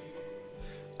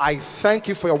 I thank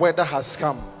you for your word that has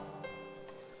come.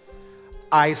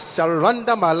 I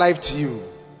surrender my life to you.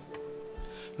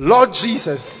 Lord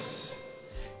Jesus,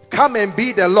 come and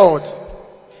be the Lord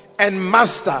and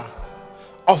master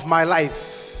of my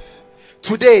life.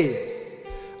 Today,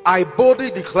 I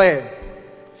boldly declare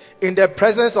in the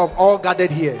presence of all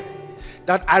gathered here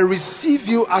that I receive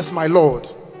you as my Lord.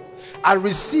 I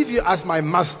receive you as my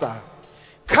master.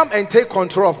 Come and take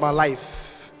control of my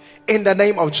life in the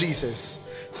name of Jesus.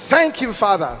 Thank you,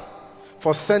 Father,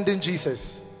 for sending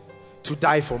Jesus to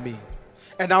die for me.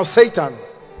 And now, Satan,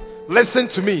 listen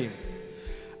to me.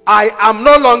 I am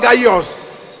no longer yours.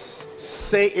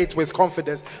 Say it with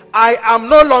confidence. I am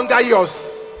no longer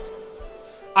yours.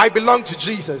 I belong to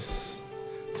Jesus.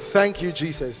 Thank you,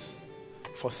 Jesus,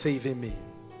 for saving me.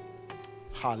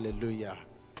 Hallelujah.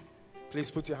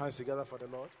 Please put your hands together for the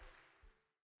Lord.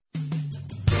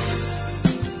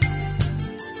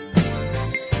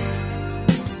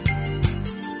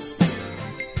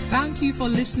 Thank you for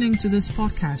listening to this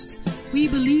podcast. We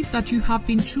believe that you have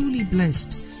been truly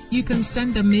blessed. You can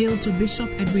send a mail to Bishop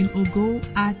Edwin Ogo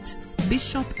at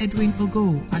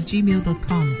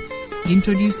bishopedwinogo@gmail.com.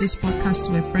 Introduce this podcast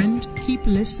to a friend. Keep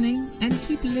listening and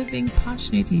keep living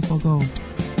passionately for God.